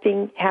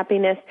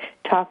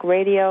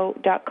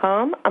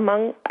harvestinghappinesstalkradio.com,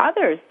 among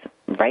others.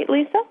 Right,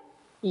 Lisa?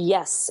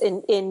 Yes,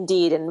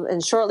 indeed.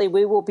 And shortly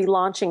we will be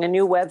launching a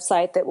new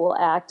website that will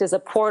act as a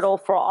portal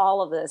for all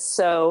of this,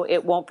 so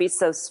it won't be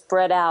so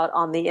spread out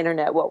on the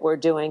internet what we're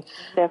doing.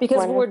 That's because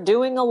wonderful. We're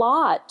doing a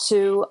lot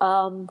to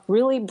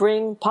really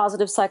bring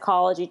positive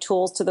psychology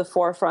tools to the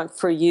forefront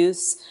for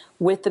use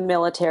with the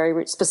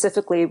military,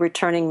 specifically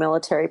returning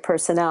military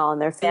personnel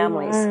and their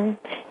families.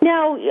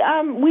 Now,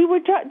 we were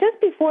just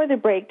before the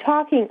break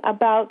talking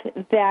about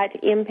that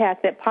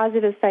impact that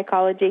positive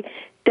psychology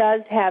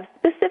does have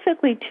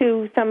specifically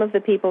to some of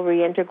the people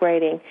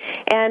reintegrating.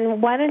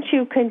 And why don't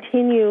you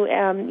continue?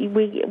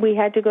 We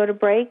had to go to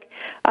break.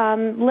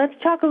 Let's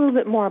talk a little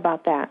bit more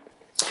about that.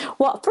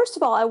 Well, first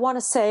of all, I want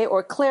to say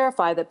or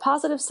clarify that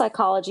positive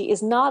psychology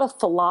is not a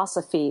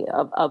philosophy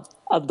of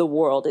the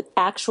world. It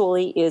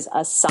actually is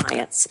a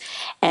science.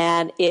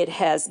 And it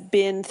has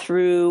been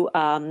through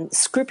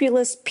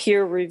scrupulous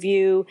peer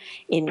review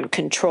in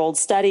controlled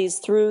studies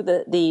through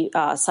the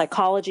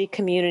psychology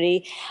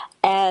community.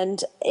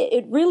 And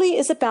it really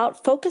is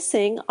about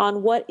focusing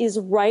on what is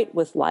right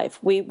with life.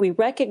 We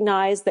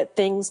recognize that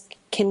things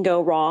can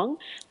go wrong.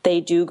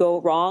 They do go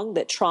wrong,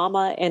 that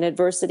trauma and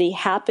adversity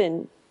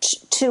happen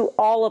to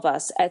all of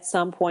us at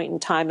some point in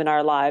time in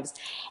our lives.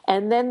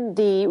 And then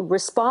the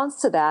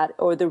response to that,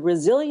 or the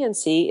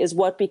resiliency, is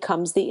what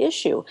becomes the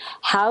issue.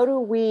 How do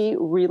we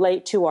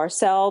relate to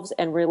ourselves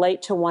and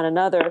relate to one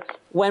another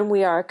when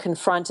we are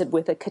confronted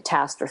with a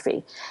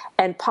catastrophe?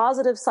 And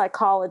positive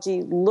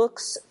psychology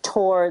looks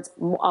towards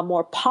a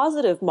more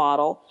positive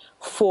model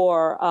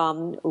for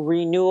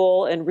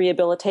renewal and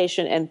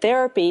rehabilitation and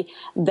therapy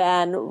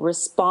than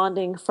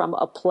responding from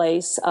a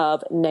place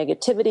of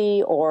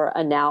negativity or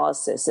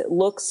analysis. It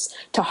looks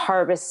to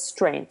harvest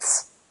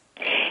strengths.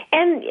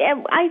 And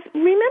I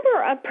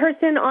remember a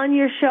person on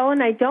your show,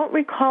 and I don't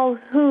recall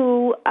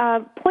who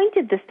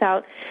pointed this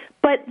out,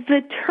 but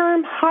the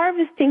term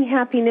harvesting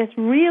happiness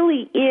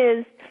really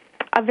is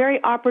a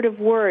very operative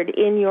word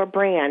in your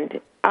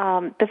brand.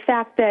 The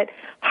fact that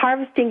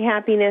harvesting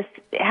happiness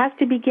has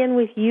to begin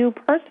with you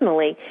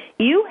personally.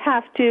 You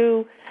have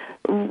to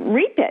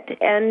reap it,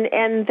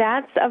 and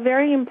that's a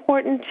very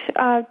important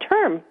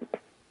term.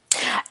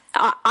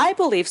 I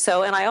believe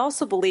so, and I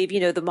also believe,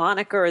 the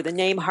moniker or the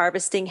name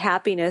Harvesting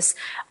Happiness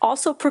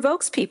also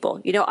provokes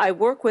people. I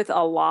work with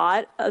a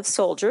lot of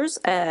soldiers,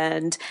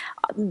 and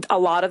a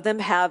lot of them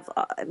have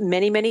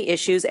many, many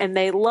issues, and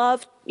they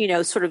love,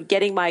 sort of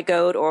getting my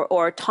goat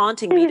or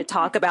taunting me to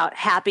talk about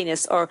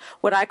happiness, or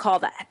what I call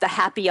the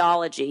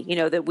happyology,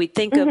 that we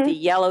think of the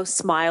yellow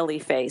smiley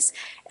face.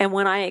 And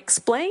when I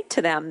explain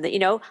to them that,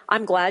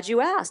 I'm glad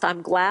you asked.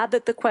 I'm glad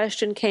that the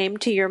question came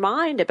to your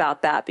mind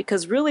about that,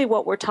 because really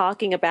what we're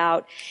talking about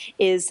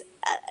is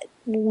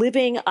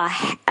living a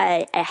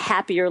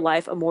happier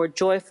life, a more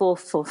joyful,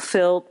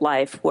 fulfilled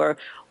life where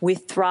we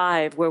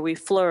thrive, where we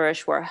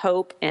flourish, where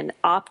hope and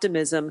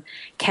optimism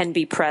can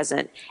be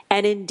present.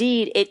 And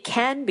indeed, it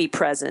can be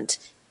present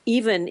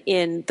even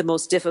in the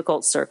most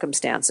difficult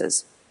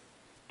circumstances.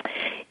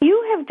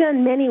 You have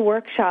done many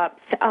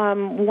workshops.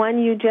 One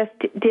you just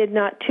did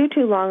not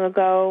too long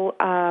ago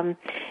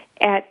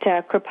at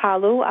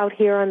Kripalu out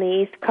here on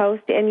the East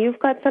Coast, and you've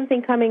got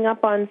something coming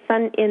up in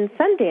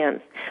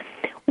Sundance.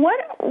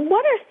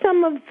 What are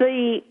some of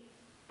the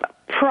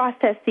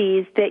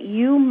processes that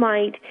you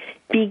might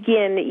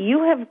begin?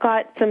 You have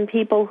got some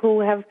people who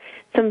have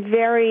some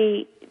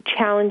very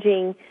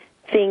challenging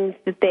things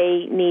that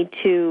they need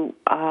to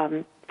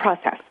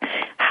process.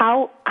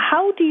 How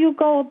do you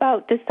go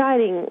about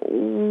deciding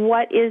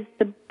what is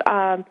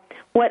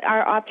what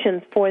are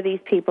options for these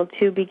people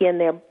to begin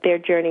their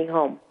journey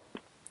home?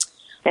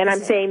 And I'm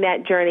saying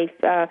that journey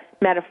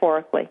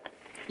metaphorically.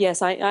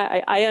 Yes,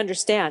 I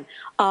understand.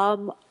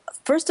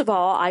 First of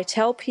all, I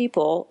tell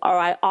people, or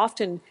I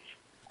often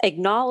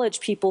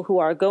acknowledge people who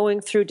are going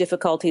through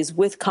difficulties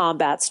with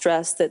combat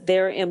stress, that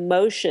their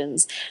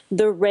emotions,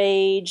 the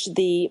rage,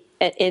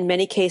 in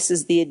many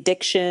cases, the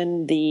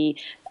addiction, the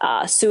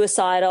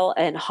suicidal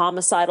and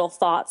homicidal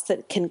thoughts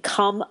that can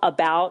come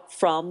about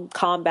from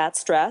combat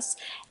stress,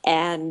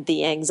 and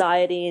the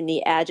anxiety and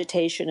the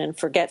agitation and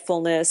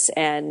forgetfulness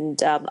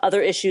and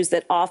other issues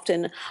that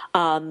often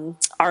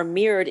are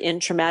mirrored in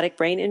traumatic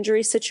brain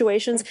injury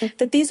situations,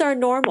 that these are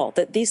normal,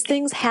 that these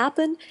things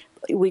happen.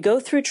 We go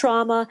through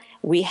trauma.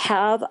 We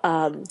have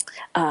a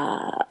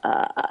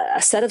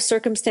set of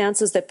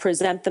circumstances that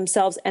present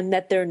themselves, and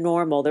that they're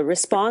normal. The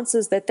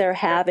responses that they're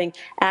having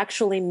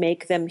actually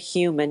make them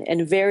human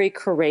and very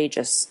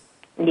courageous.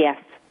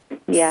 Yes.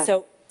 Yes.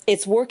 So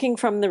it's working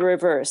from the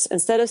reverse.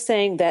 Instead of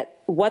saying that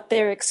what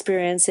they're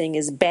experiencing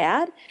is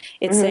bad,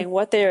 it's saying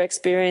what they're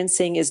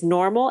experiencing is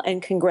normal,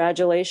 and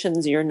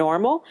congratulations, you're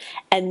normal.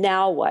 And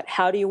now what?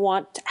 How do you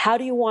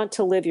want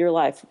to live your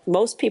life?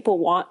 Most people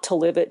want to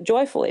live it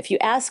joyfully. If you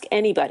ask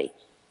anybody,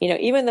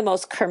 even the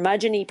most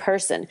curmudgeon-y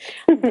person,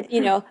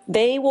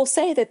 they will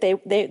say that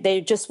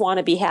they just want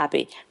to be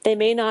happy. They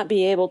may not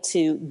be able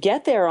to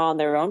get there on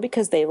their own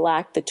because they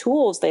lack the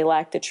tools, they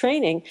lack the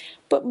training,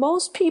 but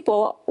most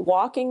people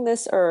walking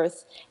this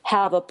earth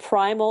have a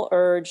primal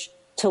urge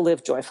to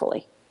live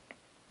joyfully.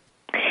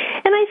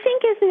 And I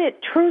think, isn't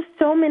it true,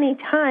 so many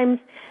times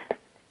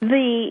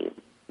the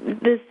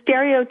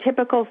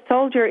stereotypical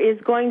soldier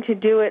is going to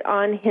do it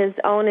on his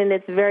own, and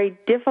it's very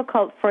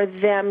difficult for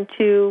them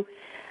to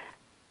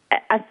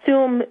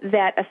assume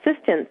that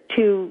assistance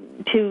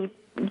to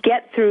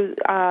get through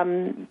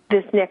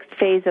this next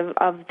phase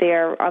of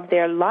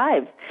their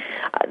lives,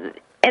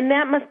 and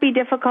that must be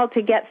difficult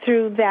to get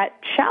through that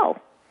shell,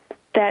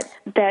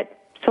 that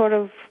sort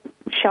of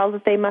shell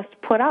that they must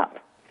put up.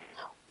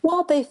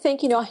 Well, they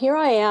think, here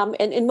I am,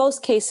 and in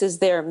most cases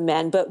they're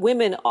men, but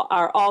women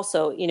are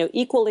also,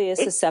 equally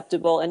as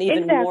susceptible and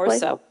even more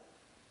so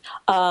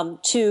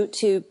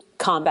to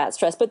combat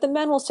stress. But the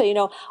men will say,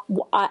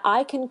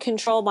 I can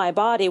control my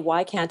body.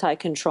 Why can't I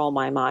control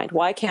my mind?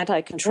 Why can't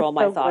I control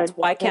my thoughts?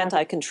 Why can't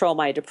I control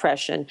my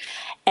depression?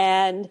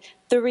 And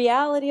the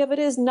reality of it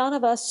is none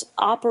of us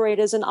operate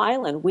as an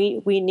island.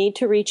 We need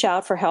to reach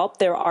out for help.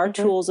 There are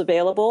tools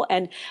available,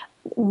 and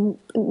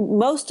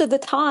most of the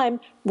time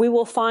we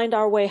will find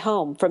our way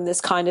home from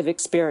this kind of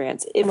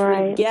experience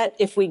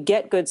if we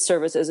get good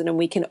services, and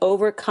we can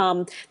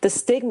overcome the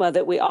stigma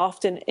that we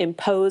often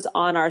impose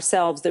on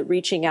ourselves that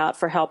reaching out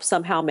for help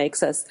somehow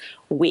makes us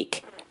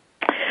weak.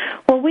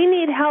 Well, we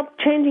need help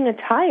changing a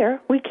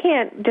tire. We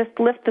can't just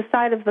lift the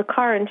side of the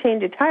car and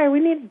change a tire. We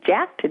need a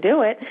jack to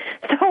do it.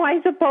 So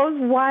I suppose,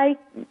 why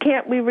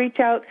can't we reach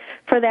out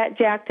for that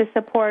jack to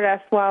support us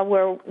while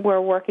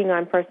we're working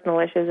on personal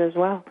issues as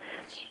well?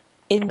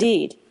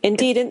 Indeed.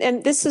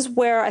 And this is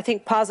where I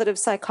think positive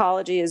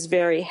psychology is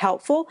very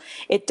helpful.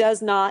 It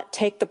does not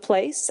take the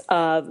place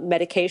of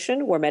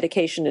medication where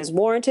medication is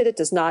warranted. It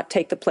does not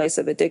take the place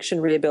of addiction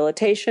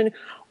rehabilitation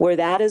where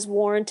that is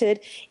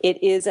warranted.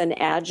 It is an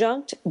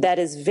adjunct that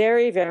is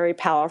very, very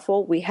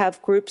powerful. We have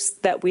groups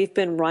that we've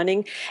been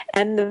running,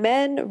 and the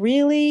men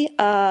really,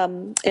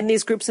 in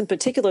these groups in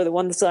particular, the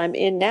ones that I'm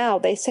in now,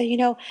 they say,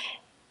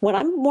 when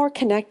I'm more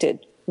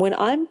connected, when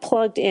I'm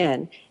plugged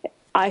in,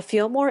 I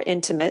feel more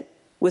intimate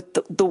with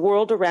the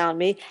world around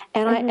me,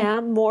 and I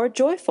am more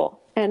joyful.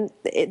 And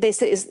they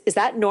say, is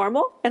that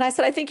normal? And I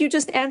said, I think you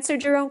just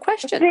answered your own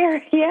question.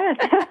 Yes,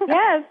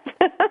 yes.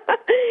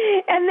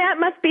 And that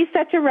must be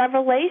such a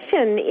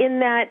revelation, in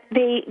that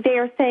they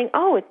are saying,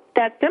 oh, it's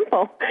that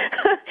simple.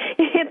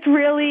 It's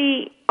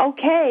really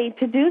okay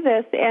to do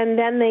this, and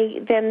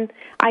then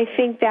I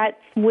think that's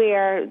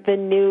where the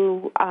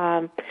new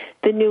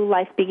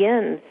life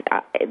begins.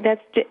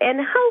 And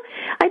how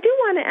I do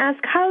want to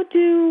ask, how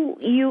do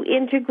you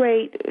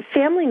integrate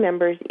family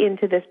members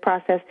into this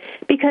process?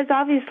 Because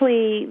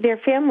obviously their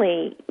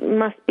family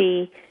must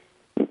be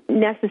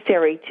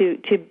necessary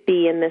to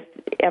be in this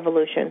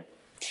evolution.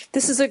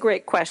 This is a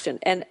great question.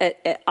 And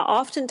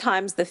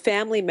oftentimes the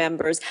family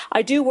members,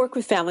 I do work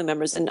with family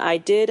members, and I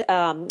did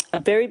a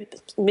very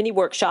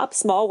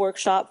small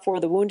workshop for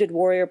the Wounded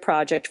Warrior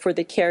Project for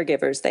the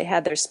caregivers. They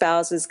had their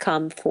spouses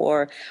come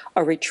for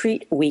a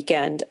retreat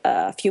weekend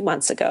a few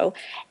months ago.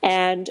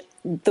 And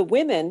the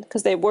women,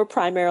 because they were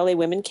primarily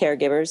women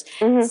caregivers,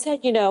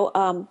 said,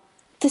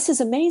 this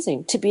is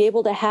amazing to be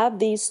able to have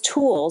these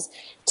tools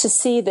to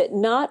see that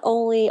not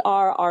only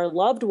are our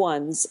loved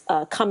ones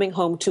coming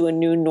home to a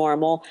new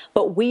normal,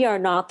 but we are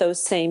not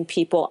those same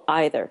people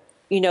either.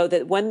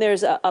 that when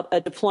there's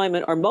a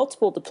deployment or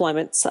multiple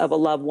deployments of a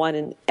loved one,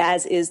 and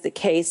as is the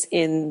case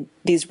in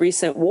these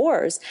recent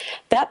wars,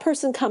 that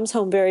person comes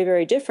home very,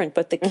 very different.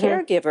 But the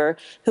caregiver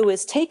who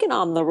has taken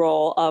on the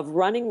role of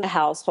running the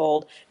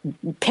household,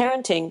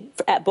 parenting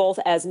both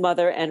as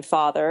mother and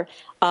father,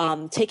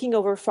 taking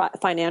over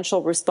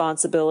financial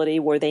responsibility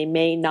where they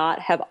may not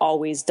have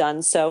always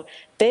done so,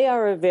 they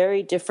are a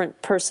very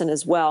different person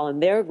as well,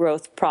 and their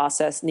growth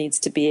process needs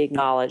to be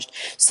acknowledged.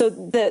 So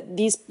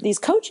these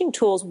coaching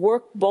tools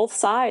work both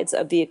sides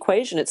of the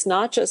equation. It's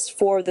not just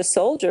for the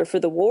soldier, for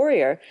the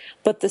warrior,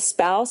 but the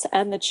spouse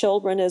and the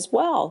children as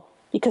well,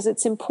 because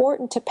it's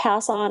important to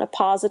pass on a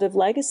positive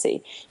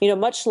legacy.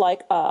 Much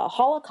like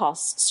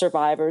Holocaust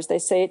survivors, they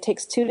say it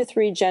takes 2 to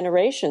 3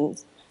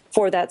 generations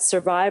for that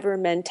survivor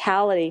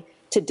mentality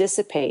to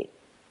dissipate.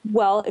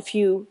 Well, if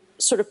you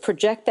sort of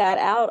project that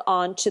out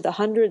onto the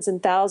hundreds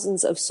and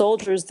thousands of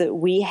soldiers that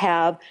we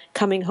have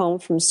coming home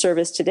from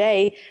service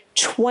today,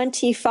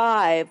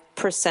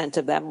 25%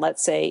 of them,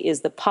 let's say,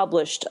 is the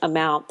published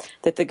amount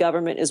that the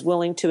government is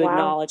willing to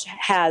acknowledge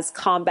has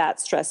combat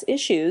stress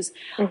issues.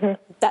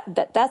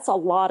 That's a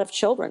lot of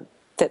children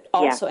that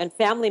also, and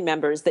family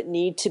members that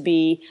need to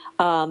be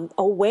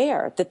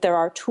aware that there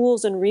are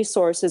tools and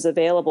resources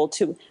available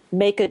to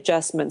make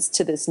adjustments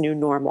to this new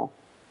normal.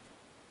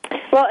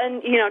 Well,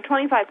 and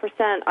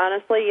 25%,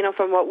 honestly,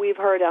 from what we've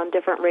heard on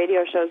different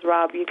radio shows,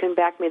 Rob, you can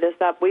back me this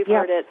up. We've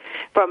heard it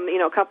from,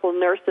 a couple of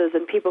nurses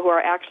and people who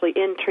are actually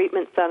in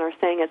treatment centers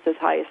saying it's as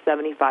high as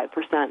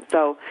 75%.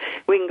 So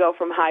we can go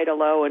from high to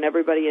low, and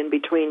everybody in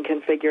between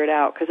can figure it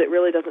out, because it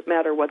really doesn't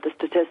matter what the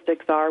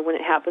statistics are when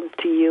it happens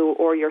to you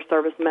or your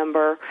service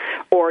member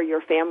or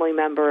your family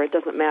member. It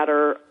doesn't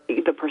matter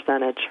the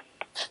percentage.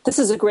 This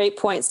is a great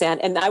point, Stan.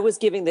 And I was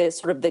giving this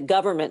sort of the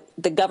government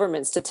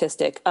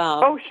statistic.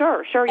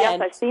 Sure.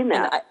 Yes, I've seen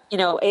that.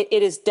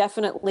 It is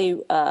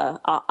definitely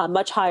a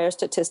much higher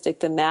statistic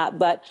than that.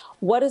 But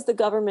what is the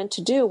government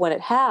to do when it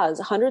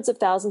has hundreds of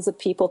thousands of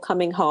people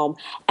coming home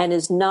and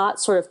is not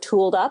sort of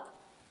tooled up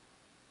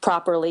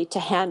properly to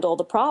handle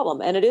the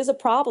problem? And it is a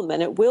problem,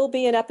 and it will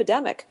be an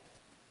epidemic.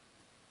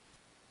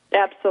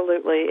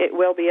 Absolutely, it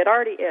will be. It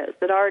already is.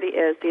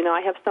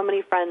 I have so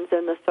many friends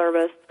in the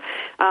service,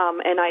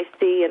 and I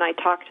see and I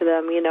talk to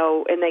them,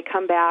 and they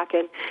come back.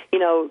 And,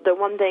 the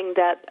one thing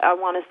that I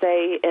want to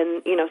say,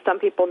 and, some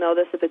people know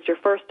this, if it's your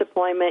first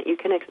deployment, you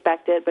can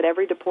expect it, but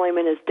every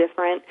deployment is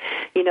different.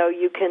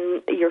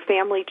 Your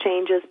family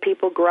changes,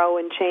 people grow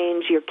and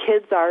change. Your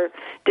kids are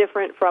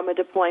different from a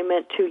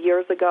deployment 2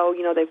 years ago.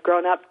 They've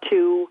grown up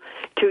two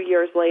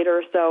years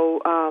later.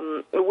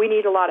 So we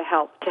need a lot of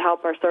help to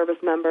help our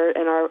service member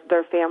and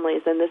their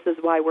families, and this is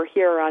why we're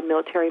here on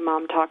Military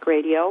Mom Talk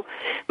Radio.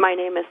 My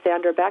name is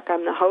Sandra Beck.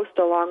 I'm the host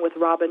along with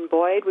Robin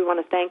Boyd. We want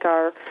to thank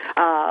our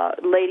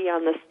lady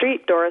on the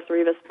street, Doris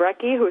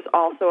Rivas-Brecke, who's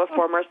also a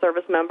former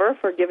service member,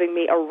 for giving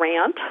me a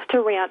rant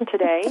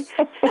today.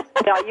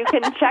 You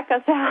can check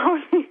us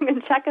out. You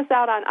can check us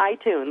out on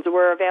iTunes.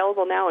 We're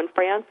available now in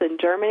France and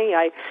Germany.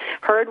 I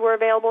heard we're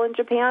available in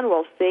Japan.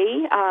 We'll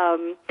see.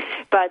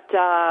 But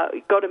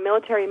go to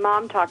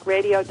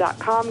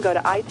militarymomtalkradio.com. Go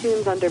to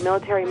iTunes under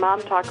Military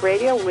Mom Talk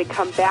Radio. When we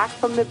come back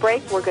from the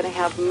break, we're going to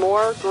have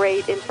more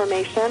great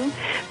information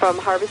from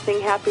Harvesting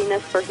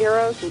Happiness for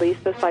Heroes,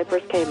 Lisa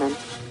Cypers Kamen.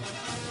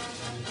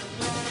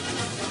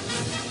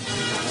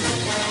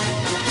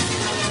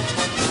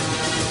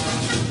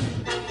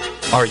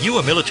 Are you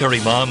a military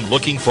mom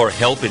looking for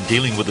help in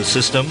dealing with the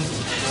system?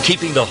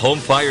 Keeping the home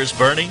fires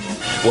burning?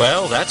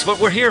 Well, that's what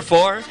we're here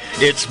for.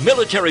 It's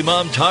Military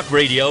Mom Talk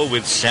Radio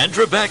with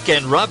Sandra Beck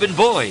and Robin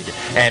Boyd.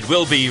 And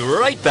we'll be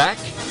right back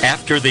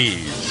after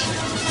these.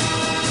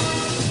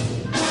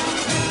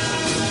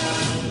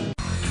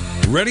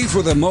 Ready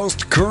for the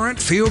most current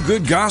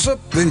feel-good gossip?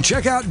 Then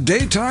check out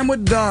Daytime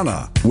with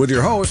Donna, with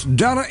your host,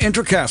 Donna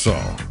Introcaso,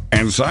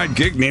 and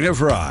sidekick Nina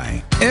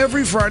Fry.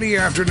 Every Friday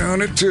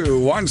afternoon at 2,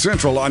 1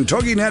 Central on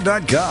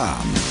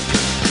TogiNet.com.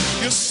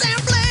 You're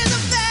simply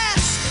the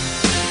best.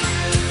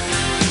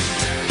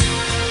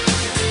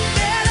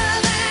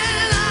 Better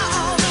than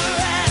all the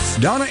rest.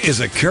 Donna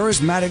is a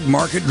charismatic,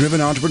 market-driven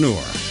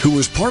entrepreneur who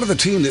was part of the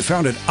team that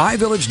founded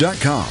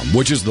iVillage.com,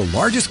 which is the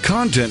largest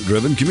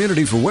content-driven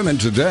community for women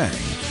today.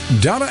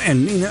 Donna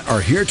and Nina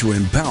are here to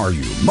empower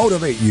you,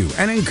 motivate you,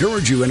 and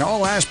encourage you in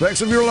all aspects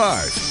of your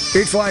life.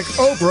 It's like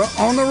Oprah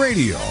on the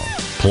radio.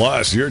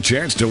 Plus, your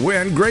chance to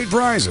win great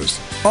prizes,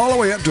 all the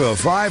way up to a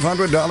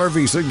 $500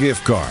 Visa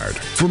gift card.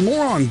 For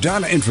more on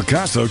Donna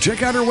Introcaso,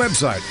 check out her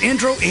website,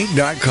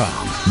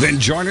 introinc.com. Then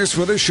join us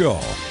for the show,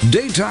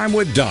 Daytime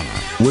with Donna,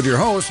 with your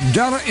host,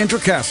 Donna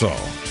Introcaso,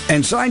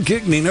 and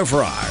sidekick Nina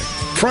Fry.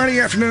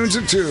 Friday afternoons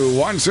at 2,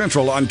 1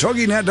 Central on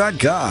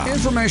TogiNet.com.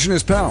 Information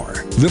is power.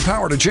 The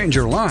power to change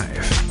your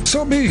life.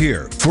 So be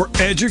here for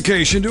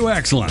Education to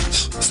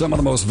Excellence. Some of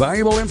the most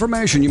valuable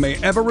information you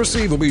may ever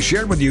receive will be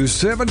shared with you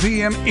 7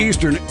 p.m.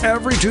 Eastern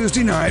every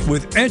Tuesday night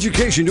with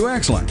Education to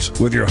Excellence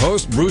with your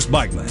host, Bruce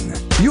Beichman.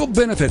 You'll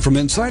benefit from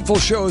insightful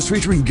shows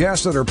featuring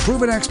guests that are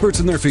proven experts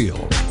in their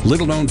field.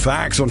 Little-known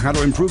facts on how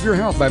to improve your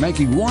health by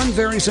making one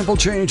very simple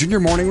change in your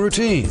morning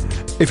routine.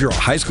 If you're a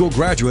high school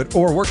graduate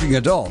or working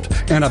adult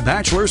and a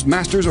bachelor's,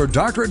 master's, or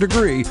doctorate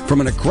degree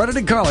from an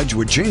accredited college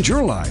would change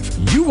your life,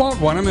 you won't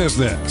want to miss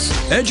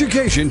this.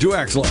 Education to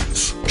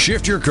Excellence.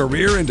 Shift your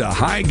career into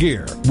high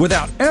gear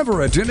without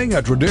ever attending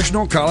a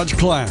traditional college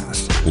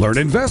class. Learn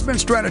investment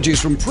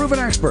strategies from proven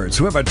experts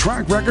who have a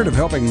track record of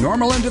helping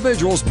normal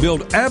individuals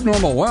build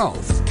abnormal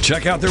wealth.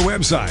 Check out their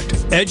website,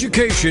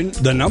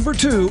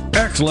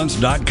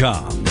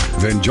 education2excellence.com.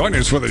 Then join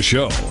us for the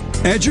show,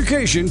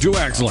 Education to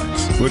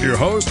Excellence, with your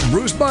host,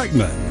 Bruce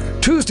Beichman.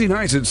 Tuesday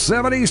nights at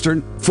 7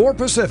 Eastern, 4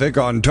 Pacific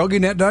on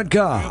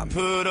TogiNet.com.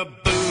 Put a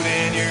boot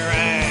in your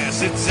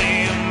ass, it's the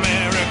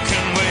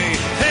American way.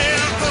 Hey,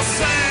 Uncle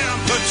Sam,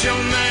 put your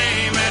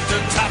name at the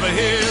top of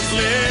his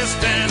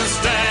list, and a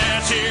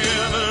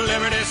statue of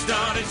liberty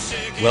started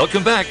shaking.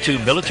 Welcome back to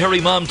Military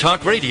Mom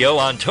Talk Radio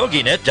on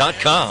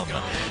TogiNet.com.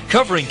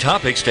 Covering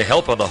topics to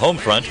help on the home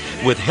front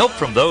with help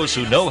from those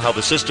who know how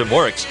the system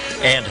works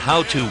and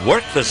how to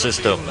work the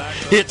system.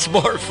 It's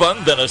more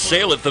fun than a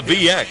sale at the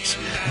BX.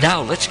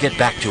 Now let's get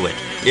back to it.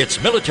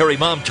 It's Military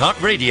Mom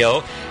Talk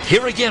Radio.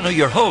 Here again are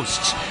your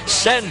hosts,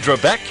 Sandra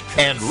Beck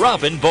and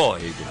Robin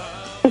Boyd.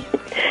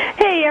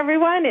 Hey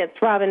everyone,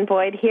 it's Robin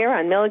Boyd here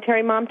on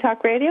Military Mom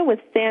Talk Radio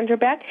with Sandra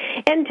Beck,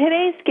 and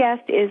today's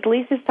guest is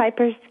Lisa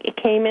Cypers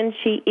Kamen.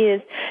 She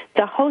is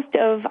the host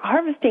of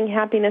Harvesting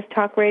Happiness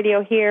Talk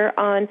Radio here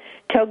on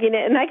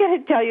TogiNet, and I got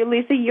to tell you,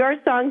 Lisa, your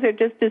songs are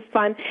just as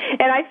fun,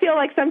 and I feel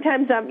like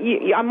sometimes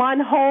I'm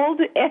on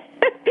hold,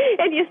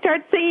 and you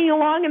start singing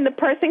along, and the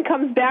person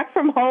comes back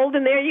from hold,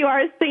 and there you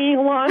are singing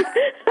along.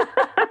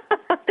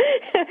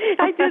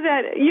 I do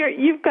that.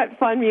 You've got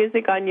fun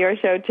music on your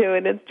show, too,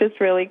 and it's just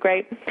really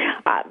great.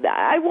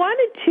 I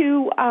wanted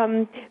to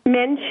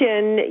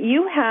mention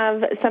you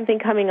have something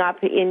coming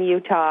up in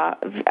Utah.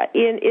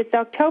 It's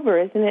October,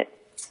 isn't it?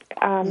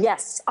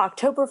 Yes,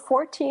 October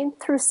 14th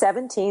through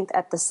 17th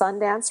at the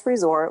Sundance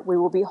Resort, we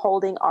will be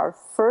holding our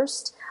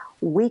first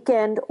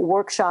weekend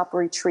workshop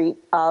retreat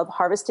of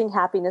Harvesting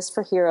Happiness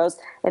for Heroes,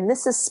 and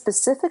this is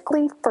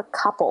specifically for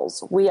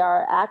couples. We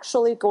are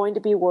actually going to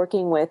be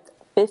working with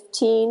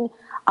 15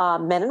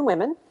 men and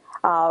women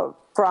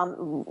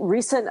from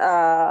recent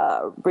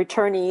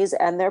returnees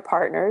and their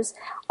partners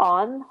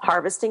on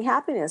Harvesting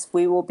Happiness.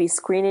 We will be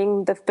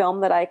screening the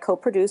film that I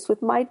co-produced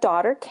with my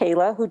daughter,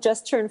 Kayla, who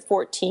just turned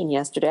 14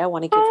 yesterday. I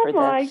want to give her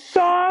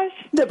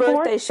the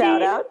birthday 14.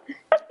 Shout out.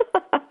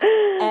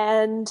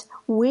 And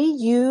we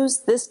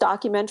use this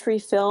documentary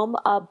film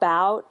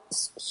about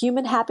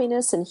human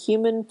happiness and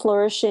human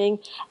flourishing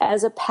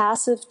as a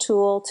passive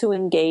tool to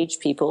engage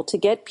people, to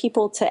get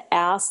people to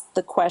ask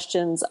the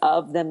questions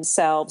of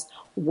themselves.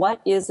 What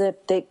is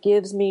it that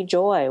gives me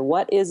joy?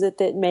 What is it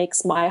that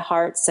makes my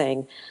heart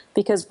sing?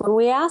 Because when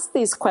we ask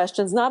these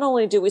questions, not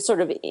only do we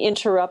sort of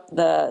interrupt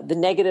the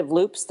negative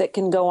loops that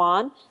can go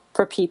on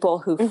for people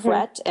who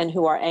fret and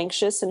who are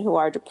anxious and who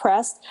are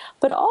depressed,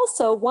 but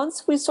also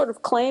once we sort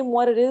of claim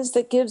what it is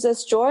that gives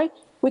us joy,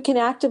 we can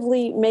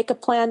actively make a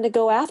plan to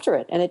go after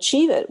it and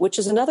achieve it, which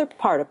is another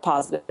part of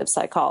positive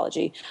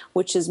psychology,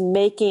 which is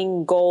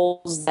making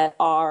goals that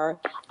are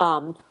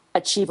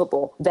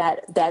achievable,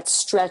 that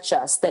stretch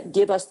us, that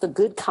give us the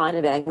good kind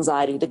of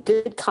anxiety, the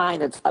good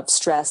kind of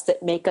stress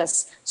that make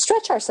us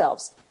stretch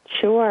ourselves.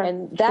 Sure.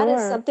 And that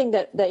is something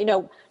that,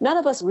 none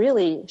of us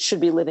really should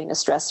be living a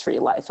stress-free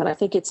life. And I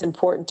think it's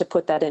important to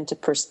put that into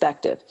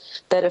perspective,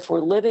 that if we're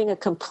living a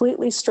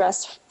completely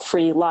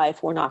stress-free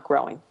life, we're not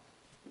growing.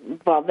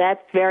 Well,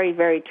 that's very,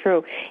 very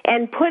true.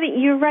 And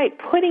you're right,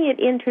 putting it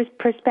into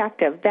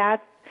perspective,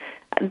 that's,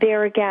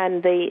 there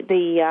again,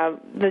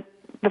 the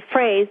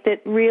phrase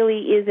that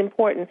really is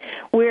important.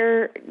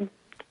 We're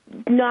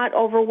not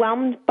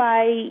overwhelmed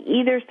by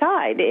either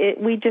side.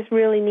 We just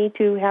really need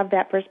to have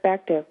that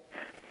perspective.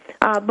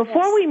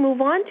 Before we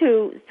move on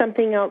to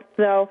something else,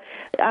 though,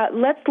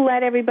 let's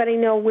let everybody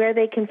know where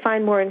they can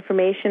find more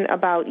information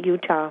about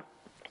Utah.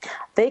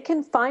 They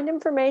can find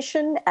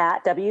information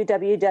at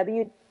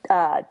www.hh,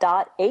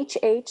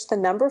 the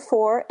number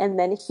 4, and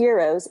then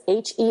heroes,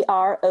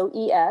 HEROES.org.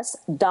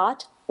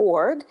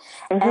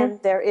 And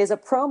there is a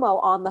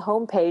promo on the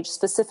homepage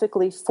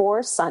specifically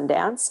for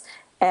Sundance.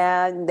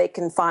 And they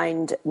can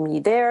find me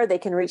there. They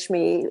can reach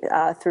me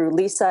through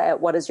Lisa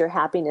at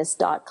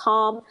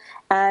whatisyourhappiness.com.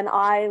 And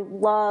I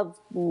love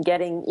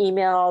getting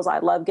emails. I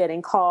love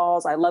getting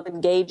calls. I love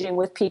engaging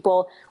with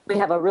people. We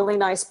have a really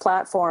nice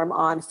platform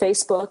on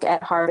Facebook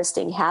at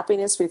Harvesting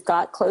Happiness. We've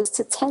got close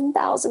to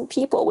 10,000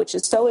 people, which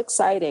is so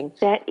exciting.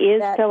 That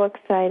is so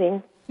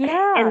exciting.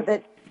 Yeah.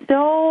 And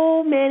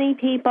so many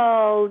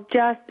people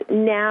just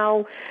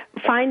now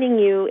finding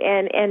you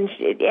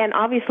and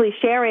obviously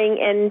sharing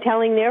and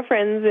telling their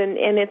friends,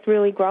 and it's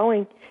really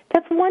growing.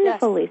 That's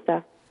wonderful, yes.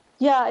 Lisa.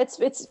 Yeah,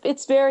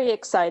 it's very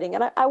exciting,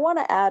 and I want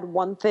to add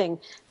one thing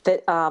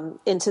that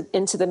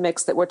into the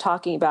mix that we're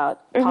talking about,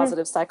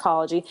 positive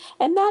psychology,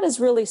 and that is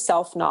really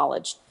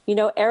self-knowledge. You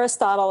know,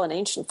 Aristotle, an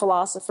ancient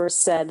philosopher,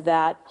 said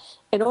that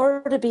in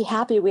order to be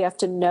happy, we have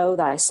to know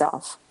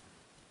thyself.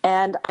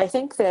 And I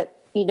think that,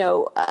 you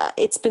know,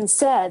 it's been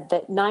said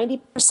that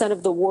 90%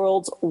 of the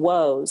world's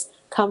woes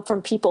come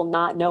from people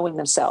not knowing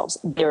themselves,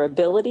 their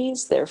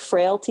abilities, their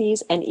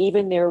frailties, and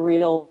even their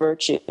real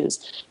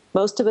virtues.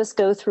 Most of us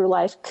go through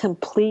life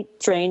complete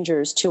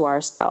strangers to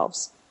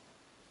ourselves.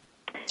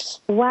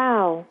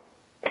 Wow.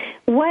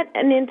 What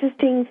an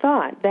interesting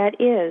thought that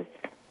is.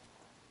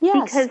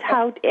 Yes. Because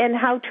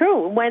how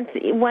true. Once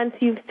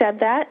you've said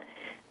that,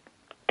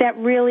 that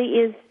really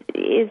is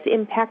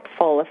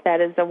impactful, if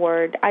that is a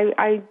word.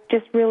 I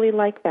just really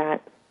like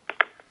that.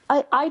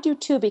 I do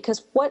too,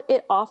 because what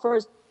it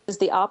offers is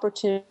the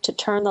opportunity to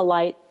turn the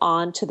light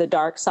on to the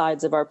dark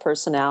sides of our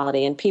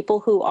personality. And people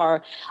who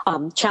are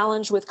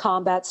challenged with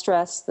combat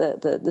stress,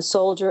 the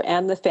soldier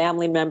and the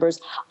family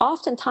members,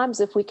 oftentimes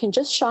if we can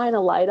just shine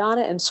a light on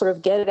it and sort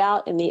of get it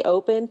out in the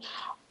open,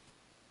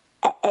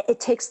 it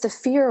takes the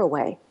fear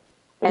away.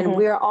 And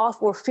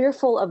we're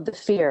fearful of the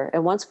fear.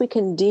 And once we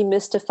can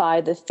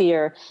demystify the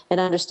fear and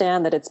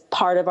understand that it's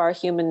part of our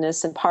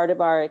humanness and part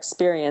of our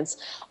experience,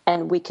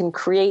 and we can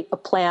create a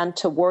plan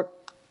to work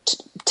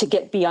to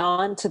get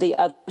beyond to the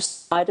other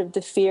side of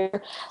the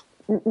fear,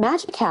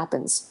 magic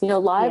happens. You know,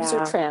 lives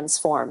are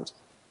transformed.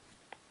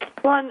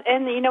 Well,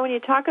 and you know, when you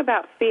talk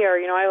about fear,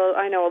 you know,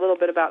 I know a little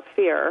bit about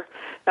fear.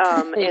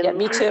 Yeah,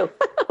 me too.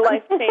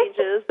 Life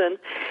changes and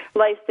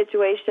life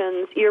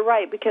situations. You're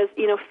right, because,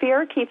 you know,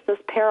 fear keeps us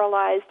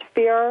paralyzed.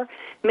 Fear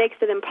makes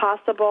it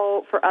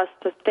impossible for us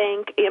to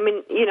think. I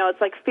mean, you know, it's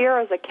like fear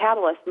is a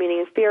catalyst,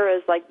 meaning fear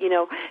is like, you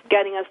know,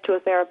 getting us to a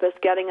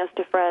therapist, getting us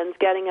to friends,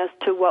 getting us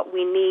to what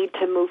we need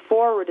to move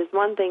forward is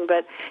one thing.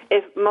 But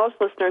if most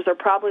listeners are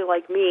probably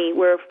like me,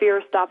 where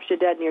fear stops you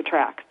dead in your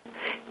tracks,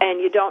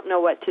 and you don't know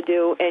what to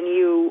do, and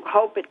you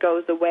hope it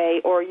goes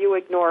away, or you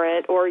ignore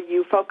it, or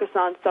you focus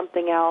on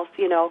something else,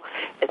 you know,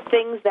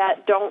 things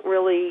that don't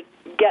really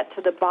get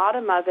to the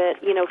bottom of it.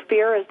 You know,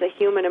 fear is a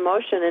human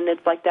emotion, and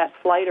it's like that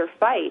flight or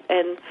fight.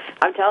 And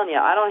I'm telling you,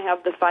 I don't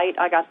have the fight,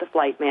 I got the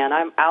flight, man.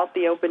 I'm out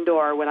the open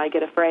door when I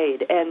get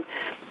afraid. And,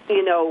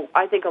 you know,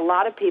 I think a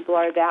lot of people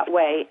are that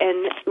way,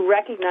 and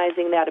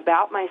recognizing that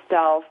about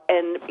myself,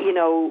 and, you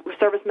know,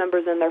 service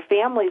members and their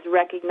families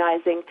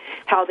recognizing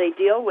how they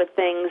deal with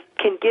things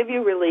can give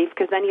you relief,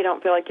 because then you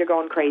don't feel like you're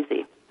going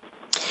crazy.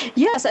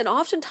 Yes, and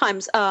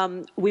oftentimes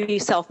we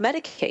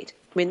self-medicate.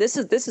 I mean, this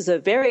is a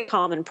very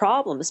common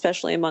problem,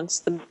 especially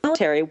amongst the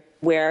military,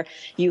 where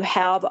you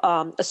have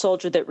a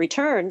soldier that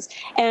returns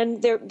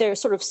and they're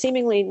sort of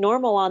seemingly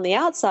normal on the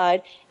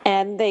outside,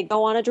 and they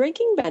go on a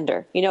drinking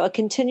bender, you know, a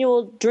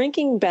continual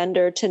drinking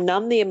bender to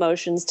numb the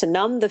emotions, to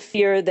numb the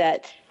fear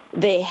that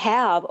they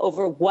have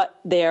over what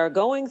they're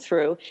going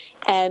through.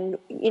 And,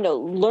 you know,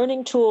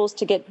 learning tools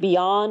to get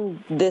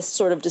beyond this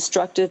sort of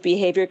destructive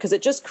behavior, because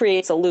it just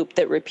creates a loop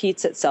that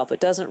repeats itself. It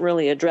doesn't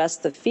really address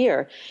the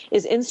fear,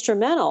 is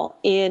instrumental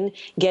in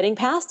getting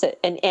past it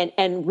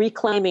and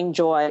reclaiming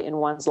joy in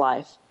one's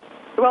life.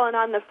 Well, and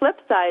on the flip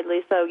side,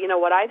 Lisa, you know,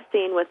 what I've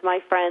seen with my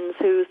friends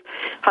whose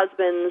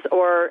husbands,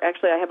 or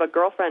actually I have a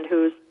girlfriend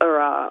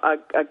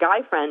a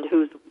guy friend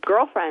whose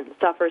girlfriend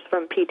suffers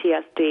from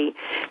PTSD,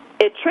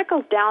 it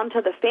trickles down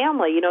to the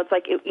family. You know, it's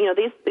like, you know,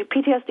 the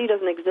PTSD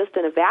doesn't exist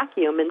in a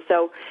vacuum. And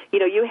so, you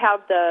know, you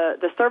have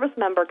the service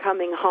member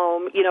coming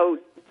home, you know,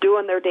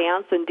 doing their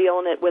dance and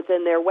dealing it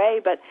within their way,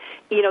 but,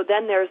 you know,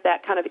 then there's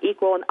that kind of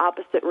equal and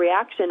opposite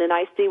reaction. And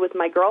I see with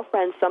my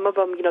girlfriends, some of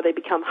them, you know, they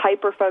become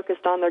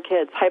hyper-focused on their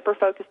kids,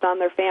 hyper-focused on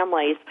their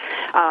families.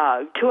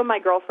 Two of my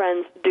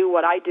girlfriends do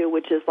what I do,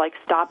 which is like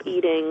stop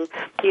eating,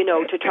 you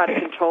know, to try to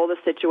control the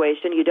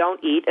situation. You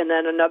don't eat. And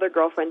then another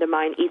girlfriend of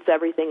mine eats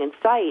everything in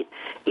sight.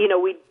 You know,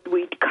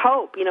 we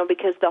cope, you know,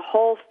 because the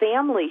whole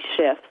family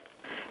shifts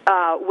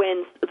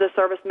when the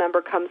service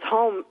member comes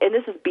home, and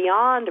this is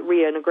beyond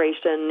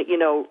reintegration, you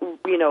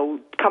know,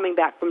 coming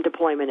back from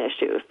deployment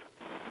issues.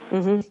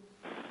 Mm-hmm.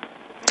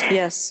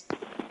 Yes.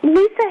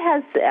 Lisa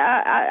has,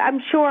 I'm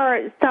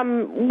sure,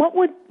 what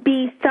would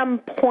be some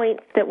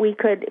points that we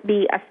could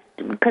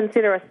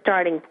consider a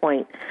starting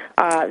point,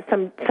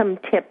 some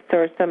tips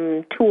or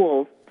some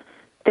tools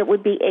that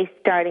would be a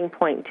starting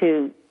point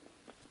to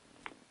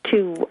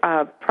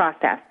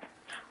process?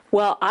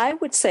 Well, I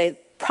would say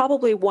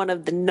probably one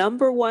of the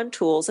number one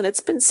tools, and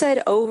it's been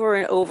said over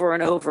and over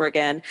and over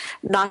again,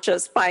 not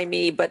just by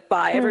me, but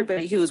by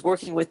everybody who's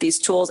working with these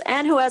tools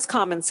and who has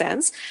common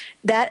sense,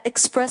 that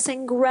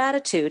expressing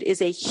gratitude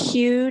is a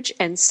huge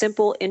and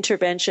simple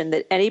intervention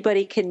that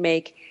anybody can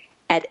make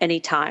at any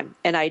time.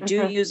 And I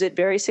do use it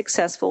very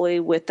successfully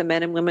with the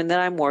men and women that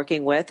I'm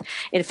working with.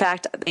 In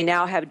fact, they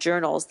now have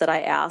journals that I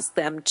ask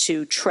them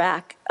to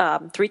track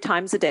 3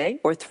 times a day,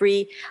 or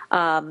 3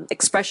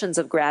 expressions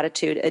of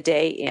gratitude a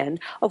day in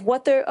of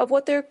what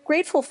they're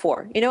grateful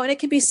for. And it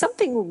can be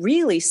something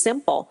really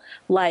simple,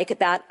 like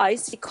that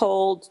icy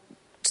cold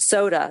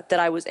soda that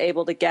I was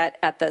able to get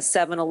at the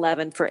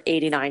 7-Eleven for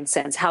 89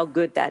 cents, how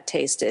good that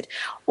tasted.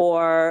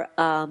 Or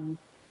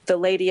the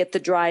lady at the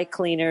dry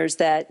cleaners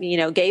that,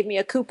 gave me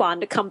a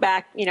coupon to come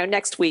back,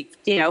 next week,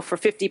 for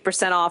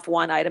 50% off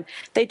one item.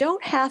 They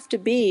don't have to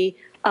be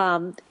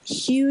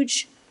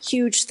huge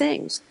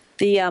things.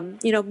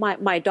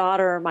 My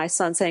daughter or my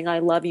son saying, "I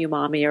love you,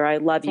 Mommy," or "I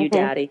love you,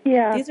 Daddy."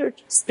 Yeah. These are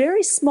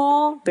very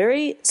small,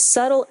 very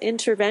subtle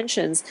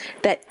interventions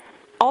that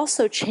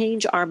also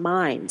change our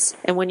minds.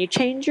 And when you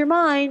change your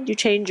mind, you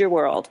change your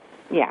world.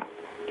 Yeah.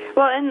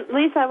 Well, and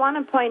Lisa, I want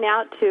to point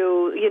out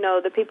to,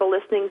 the people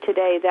listening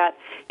today that,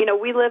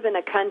 we live in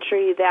a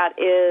country that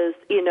is,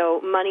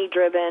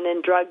 money-driven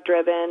and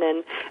drug-driven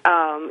and,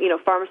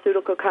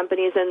 pharmaceutical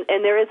companies,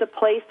 and there is a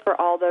place for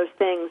all those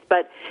things.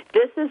 But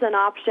this is an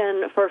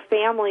option for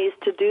families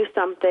to do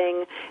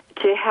something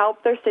to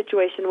help their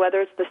situation,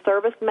 whether it's the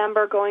service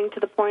member going to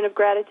the point of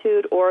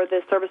gratitude or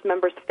the service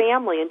member's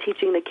family and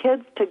teaching the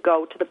kids to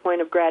go to the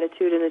point of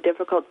gratitude in a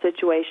difficult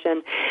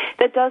situation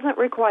that doesn't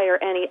require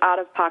any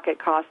out-of-pocket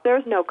costs.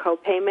 There's no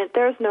copayment.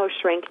 There's no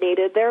shrink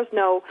needed. There's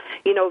no,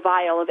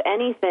 vial of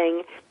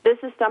anything. This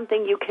is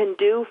something you can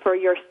do for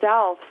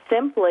yourself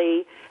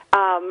simply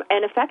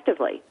and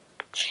effectively.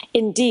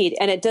 Indeed,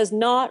 and it does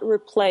not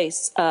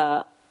replace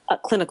a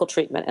clinical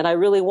treatment. And I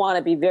really want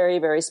to be very,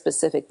 very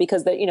specific,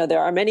 because there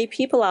are many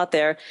people out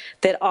there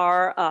that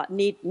are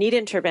need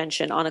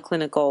intervention on a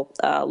clinical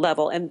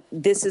level, and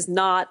this is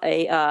not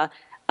a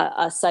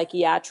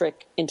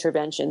psychiatric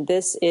intervention.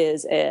 This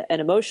is an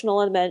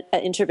emotional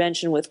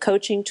intervention with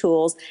coaching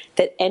tools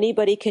that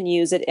anybody can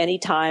use at any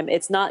time.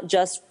 It's not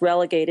just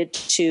relegated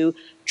to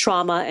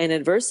trauma and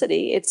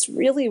adversity. It's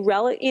really,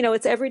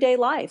 it's everyday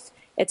life.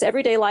 It's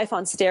everyday life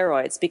on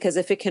steroids, because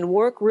if it can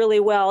work really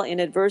well in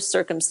adverse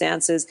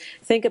circumstances,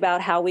 think about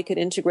how we could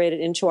integrate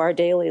it into our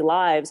daily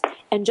lives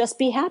and just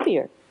be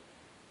happier.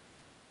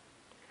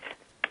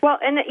 Well,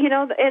 and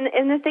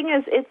the thing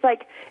is, it's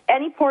like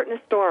any port in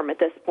a storm at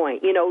this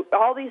point.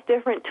 All these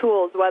different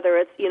tools, whether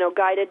it's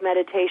guided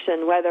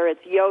meditation, whether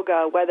it's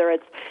yoga, whether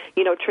it's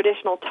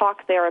traditional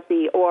talk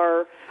therapy,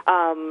 or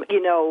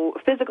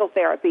physical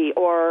therapy,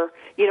 or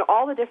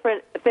all the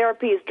different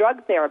therapies,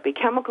 drug therapy,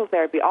 chemical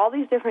therapy, all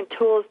these different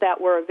tools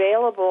that were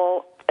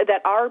available,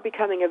 that are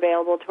becoming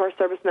available to our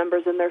service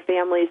members and their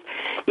families.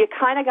 You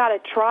kind of got to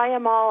try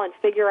them all and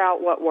figure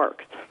out what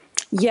works.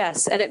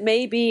 Yes, and it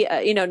may be,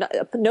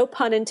 no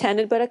pun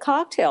intended, but a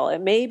cocktail.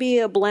 It may be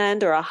a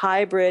blend or a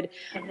hybrid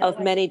of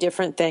many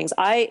different things.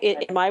 In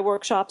my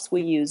workshops,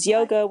 we use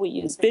yoga, we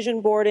use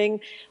vision boarding,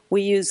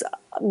 we use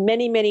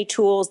many, many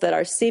tools that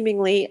are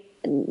seemingly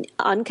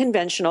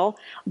unconventional,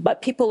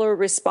 but people are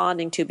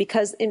responding to,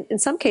 because in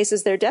some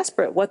cases they're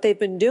desperate. What they've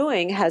been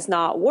doing has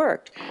not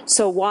worked.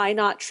 So why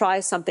not try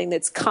something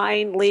that's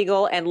kind,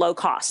 legal, and low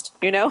cost,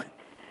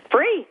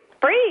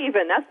 Free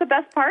even. That's the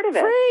best part of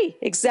it. Free,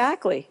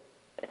 exactly.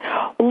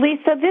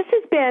 Lisa, this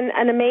has been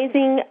an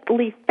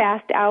amazingly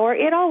fast hour.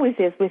 It always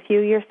is with you.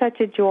 You're such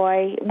a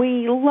joy.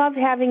 We love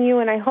having you,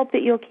 and I hope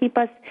that you'll keep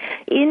us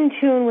in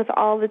tune with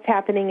all that's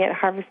happening at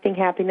Harvesting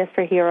Happiness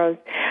for Heroes.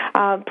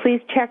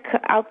 Please check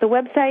out the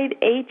website,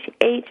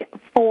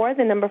 HH4,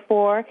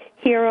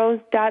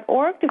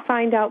 to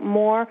find out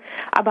more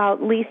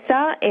about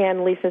Lisa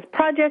and Lisa's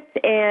projects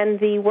and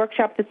the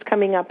workshop that's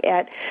coming up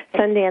at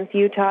Sundance,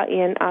 Utah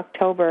in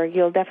October.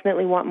 You'll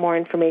definitely want more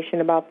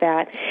information about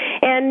that.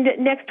 And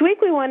next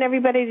week we want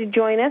everybody to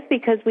join us,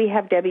 because we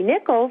have Debbie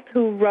Nichols,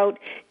 who wrote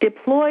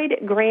Deployed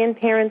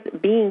Grandparents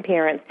Being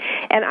Parents.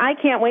 And I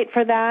can't wait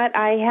for that.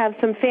 I have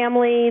some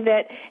family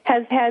that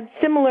has had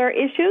similar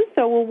issues,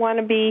 so we'll want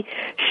to be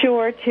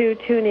sure to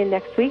tune in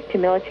next week to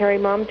Military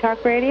Mom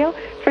Talk Radio.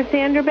 For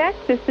Sandra Beck,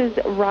 this is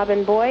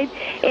Robin Boyd.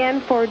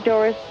 And for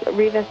Doris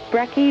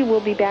Rivas-Brecky,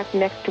 we'll be back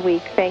next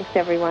week. Thanks,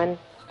 everyone.